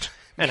atheist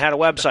and had a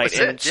website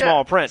in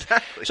small print.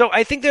 Exactly. So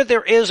I think that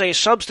there is a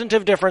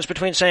substantive difference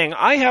between saying,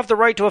 I have the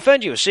right to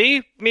offend you,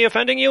 see me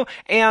offending you,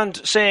 and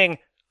saying,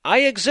 I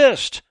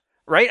exist.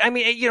 Right?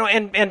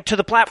 And to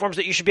the platforms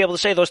that you should be able to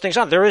say those things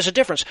on, there is a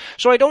difference.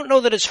 So I don't know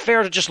that it's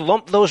fair to just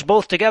lump those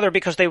both together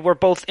because they were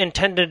both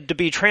intended to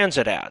be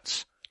transit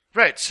ads.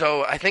 Right,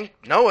 so I think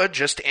Noah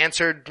just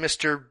answered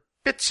Mr.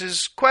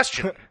 Bits'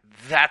 question.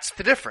 That's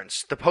the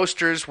difference. The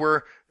posters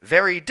were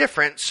very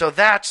different, so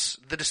that's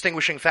the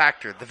distinguishing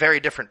factor, the very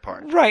different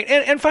part. Right,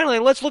 and finally,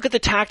 let's look at the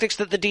tactics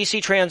that the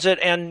DC Transit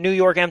and New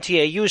York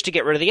MTA used to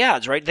get rid of the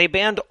ads, right? They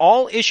banned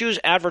all issues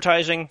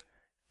advertising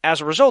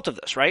as a result of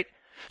this, right?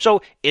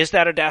 So is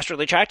that a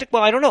dastardly tactic?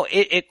 Well, I don't know.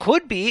 It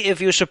could be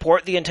if you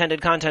support the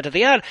intended content of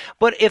the ad.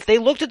 But if they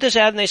looked at this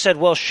ad and they said,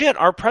 well, shit,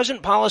 our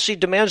present policy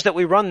demands that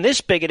we run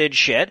this bigoted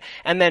shit,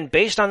 and then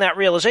based on that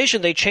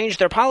realization, they changed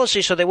their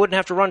policy so they wouldn't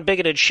have to run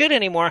bigoted shit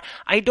anymore,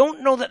 I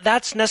don't know that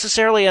that's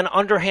necessarily an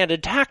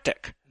underhanded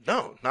tactic.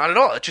 No, not at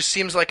all. It just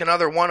seems like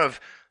another one of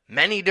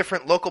many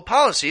different local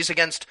policies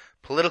against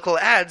political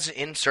ads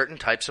in certain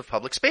types of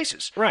public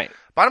spaces. Right.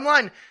 Bottom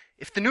line,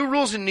 if the new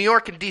rules in New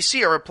York and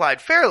D.C. are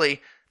applied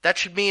fairly, that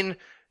should mean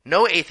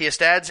no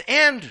atheist ads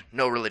and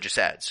no religious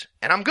ads.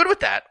 And I'm good with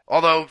that,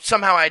 although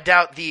somehow I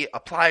doubt the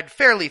applied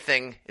fairly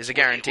thing is a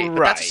guarantee. But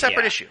that's a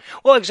separate issue.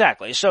 Well,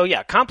 exactly. So,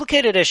 yeah,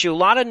 complicated issue, a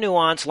lot of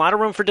nuance, a lot of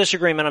room for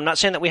disagreement. I'm not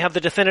saying that we have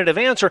the definitive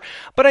answer,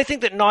 but I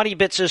think that Naughty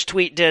Bits'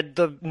 tweet did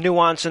the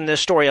nuance in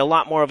this story a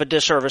lot more of a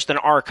disservice than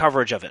our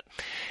coverage of it.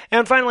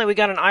 And finally, we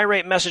got an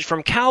irate message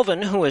from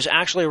Calvin, who is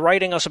actually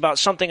writing us about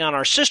something on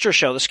our sister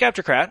show, The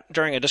Skeptocrat,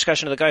 during a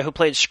discussion of the guy who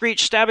played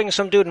Screech stabbing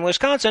some dude in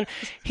Wisconsin.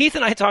 Heath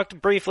and I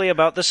talked briefly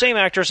about the same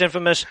actor's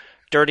infamous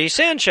Dirty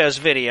Sanchez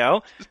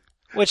video,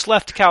 which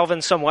left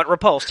Calvin somewhat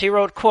repulsed. He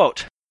wrote,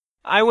 quote,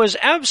 I was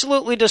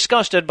absolutely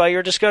disgusted by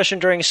your discussion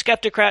during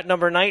Skeptocrat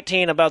number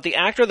 19 about the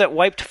actor that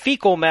wiped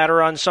fecal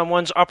matter on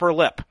someone's upper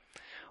lip.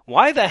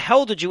 Why the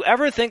hell did you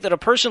ever think that a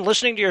person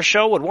listening to your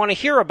show would want to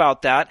hear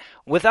about that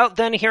without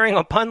then hearing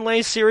a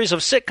pun-laced series of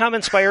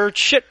sitcom-inspired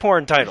shit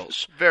porn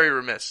titles? Very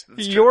remiss.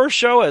 Your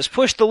show has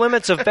pushed the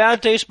limits of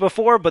bad taste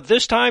before, but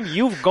this time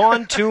you've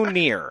gone too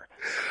near.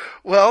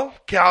 Well,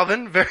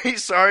 Calvin, very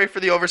sorry for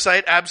the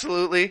oversight.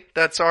 Absolutely.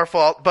 That's our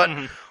fault. But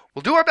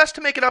we'll do our best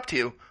to make it up to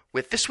you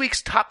with this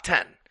week's Top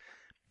 10.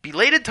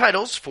 Belated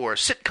titles for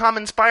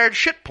sitcom-inspired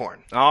shit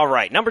porn. All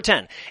right. Number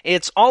 10.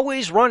 It's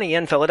Always Runny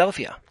in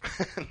Philadelphia.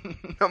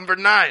 Number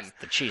 9.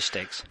 The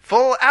cheesesteaks.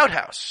 Full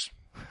Outhouse.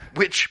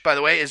 Which, by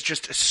the way, is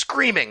just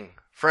screaming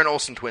for an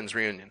Olsen Twins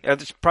reunion.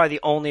 That's probably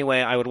the only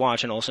way I would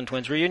watch an Olsen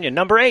Twins reunion.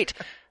 Number 8.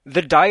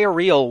 The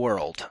Diarrheal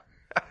World.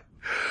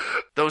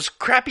 Those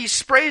crappy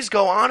sprays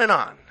go on and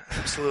on.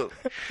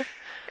 Absolutely.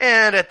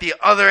 And at the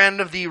other end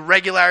of the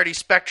regularity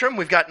spectrum,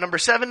 we've got number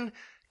 7,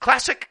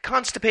 Classic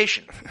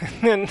Constipation.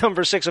 And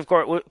number 6, of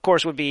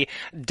course, would be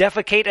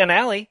Defecate an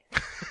Alley.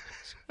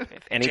 If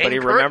anybody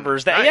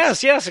remembers that.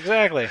 Nice. Yes,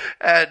 exactly.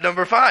 At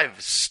number 5,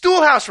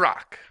 Stoolhouse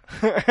Rock.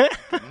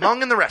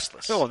 Among and the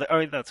Restless. Oh,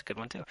 that's a good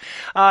one, too.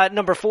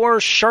 Number 4,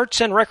 Sharts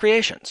and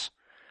Recreations.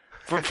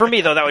 For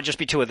me, though, that would just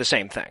be 2 of the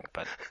same thing.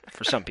 But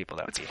for some people,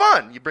 that would be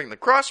fun. You bring the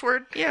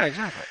crossword. Yeah,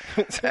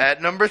 exactly.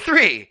 At number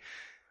 3,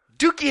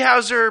 Dookie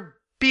Howser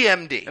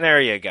BMD. There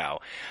you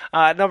go.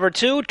 Number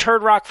 2,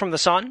 Turd Rock from the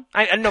Sun.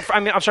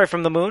 I'm sorry,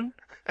 from the Moon.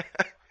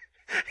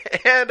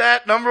 And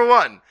at number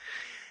 1,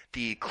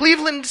 the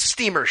Cleveland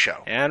Steamer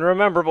Show. And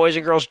remember, boys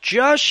and girls,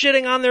 just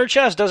shitting on their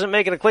chest doesn't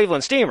make it a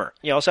Cleveland steamer.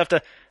 You also have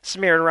to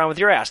smear it around with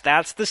your ass.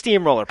 That's the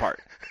steamroller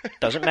part.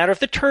 Doesn't matter if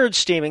the turd's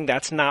steaming.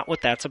 That's not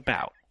what that's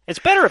about. It's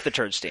better if the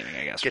turd's steaming,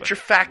 I guess. Get your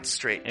facts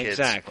straight, kids.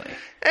 Exactly.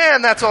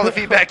 And that's all the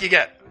feedback you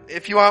get.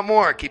 If you want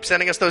more, keep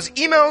sending us those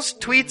emails,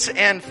 tweets,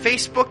 and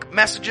Facebook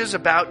messages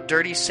about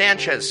Dirty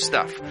Sanchez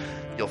stuff.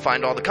 You'll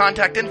find all the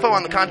contact info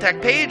on the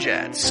contact page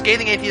at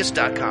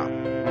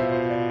ScathingAtheist.com.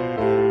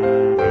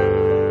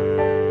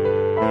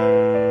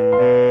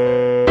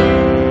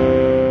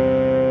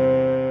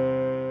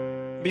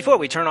 Before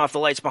we turn off the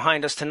lights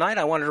behind us tonight,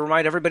 I wanted to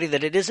remind everybody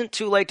that it isn't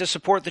too late to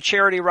support the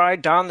charity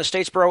ride Don the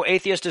Statesboro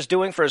Atheist is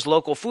doing for his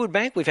local food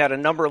bank. We've had a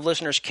number of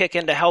listeners kick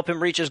in to help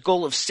him reach his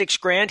goal of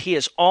 $6,000. He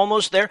is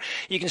almost there.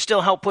 You can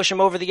still help push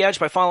him over the edge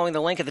by following the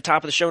link at the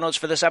top of the show notes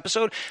for this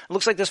episode. It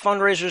looks like this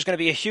fundraiser is going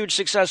to be a huge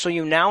success, so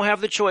you now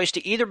have the choice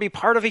to either be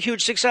part of a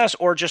huge success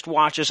or just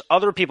watch as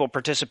other people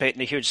participate in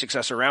the huge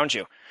success around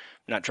you.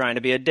 I'm not trying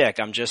to be a dick,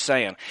 I'm just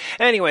saying.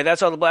 Anyway,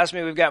 that's all the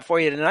blasphemy we've got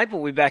for you tonight.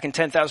 We'll be back in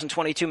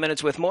 10,022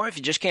 minutes with more. If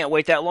you just can't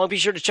wait that long, be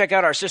sure to check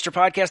out our sister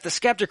podcast, The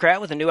Skeptocrat,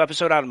 with a new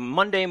episode out on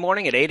Monday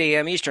morning at 8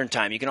 a.m. Eastern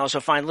Time. You can also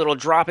find little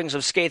droppings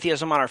of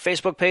Scatheism on our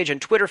Facebook page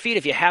and Twitter feed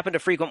if you happen to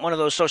frequent one of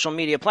those social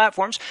media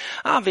platforms.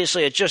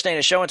 Obviously, it just ain't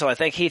a show until I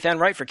thank Heath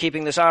Enright for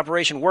keeping this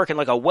operation working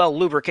like a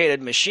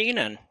well-lubricated machine,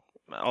 and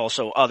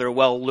also other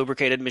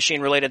well-lubricated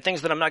machine-related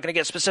things that I'm not going to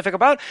get specific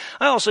about.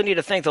 I also need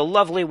to thank the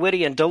lovely,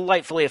 witty, and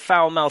delightfully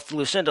foul-mouthed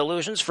Lucinda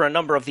Illusions for a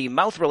number of the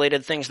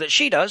mouth-related things that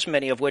she does,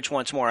 many of which,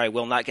 once more, I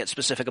will not get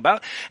specific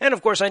about. And,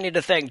 of course, I need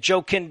to thank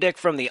Joe Kindick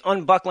from the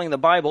Unbuckling the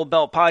Bible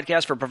Belt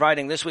podcast for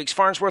providing this week's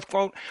Farnsworth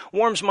quote.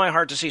 Warms my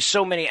heart to see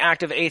so many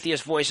active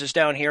atheist voices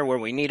down here where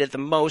we need it the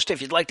most.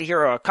 If you'd like to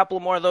hear a couple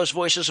more of those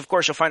voices, of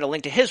course, you'll find a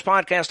link to his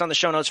podcast on the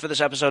show notes for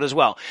this episode as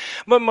well.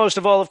 But most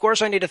of all, of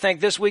course, I need to thank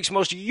this week's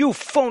most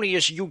euphonious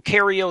various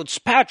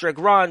eukaryotes: Patrick,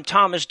 Ron,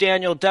 Thomas,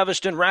 Daniel,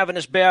 Devastin,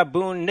 Ravenous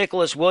Baboon,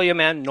 Nicholas, William,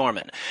 and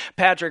Norman.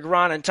 Patrick,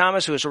 Ron, and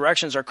Thomas, whose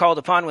erections are called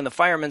upon when the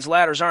firemen's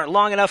ladders aren't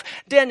long enough.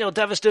 Daniel,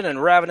 Devastin,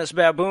 and Ravenous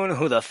Baboon,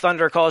 who the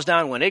thunder calls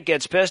down when it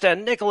gets pissed.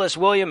 And Nicholas,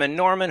 William, and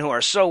Norman, who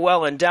are so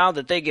well endowed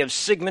that they give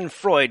Sigmund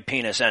Freud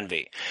penis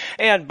envy.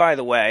 And, by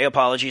the way,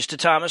 apologies to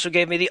Thomas, who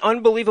gave me the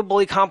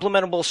unbelievably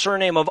complimentable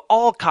surname of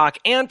Allcock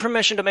and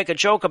permission to make a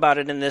joke about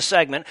it in this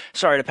segment.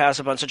 Sorry to pass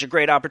up on such a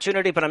great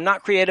opportunity, but I'm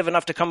not creative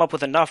enough to come up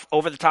with enough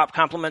over-the-top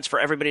compliments for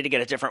everybody to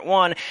get a different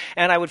one,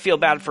 and I would feel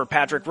bad for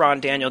Patrick, Ron,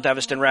 Daniel,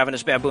 Devastin,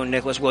 Ravenous Baboon,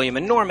 Nicholas, William,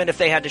 and Norman if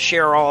they had to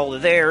share all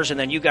of theirs and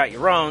then you got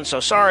your own, so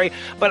sorry.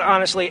 But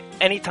honestly,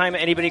 anytime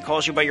anybody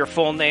calls you by your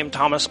full name,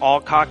 Thomas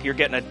Allcock, you're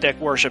getting a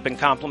dick-worshipping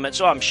compliment,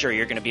 so I'm sure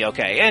you're going to be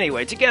okay.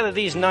 Anyway, together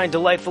these 9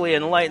 delightfully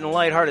enlightened,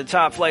 lighthearted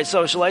top-flight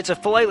socialites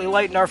have politely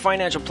lightened our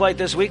financial plight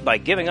this week by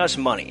giving us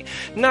money.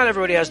 Not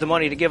everybody has the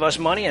money to give us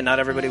money, and not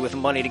everybody with the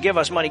money to give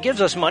us money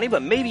gives us money,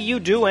 but maybe you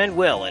do and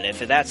will. And if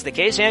that's the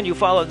case and you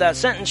followed that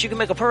sentence, you can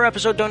make a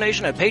per-episode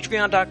donation at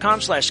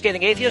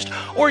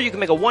patreon.com/scathingatheist, or you can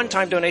make a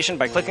one-time donation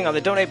by clicking on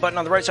the donate button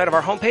on the right side of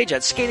our homepage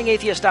at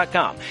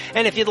scathingatheist.com.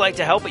 And if you'd like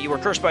to help, but you were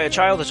cursed by a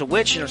child as a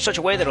witch in such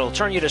a way that it'll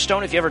turn you to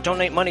stone if you ever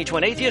donate money to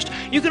an atheist,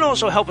 you can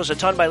also help us a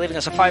ton by leaving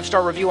us a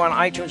 5-star review on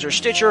iTunes or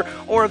Stitcher,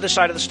 or the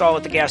side of the stall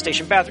at the gas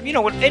station bathroom. You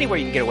know what? Anywhere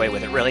you can get away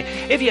with it, really.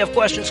 If you have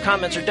questions,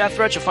 comments, or death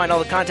threats, you'll find all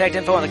the contact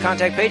info on the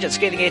contact page at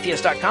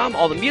scathingatheist.com.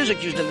 All the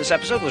music used in this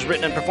episode was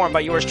written and performed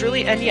by yours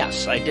truly, and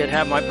yes, I did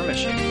have my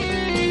permission.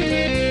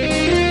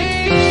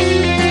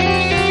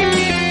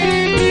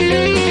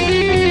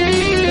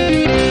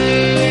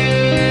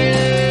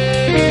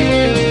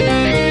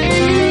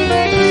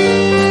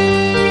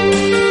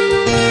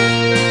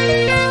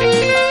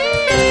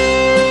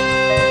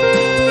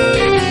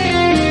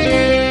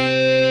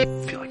 I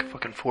feel like a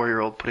fucking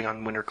 4-year-old putting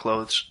on winter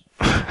clothes.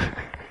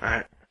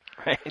 Alright.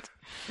 Right.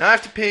 Now I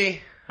have to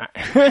pee.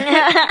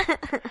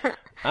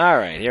 All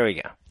right, here we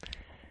go.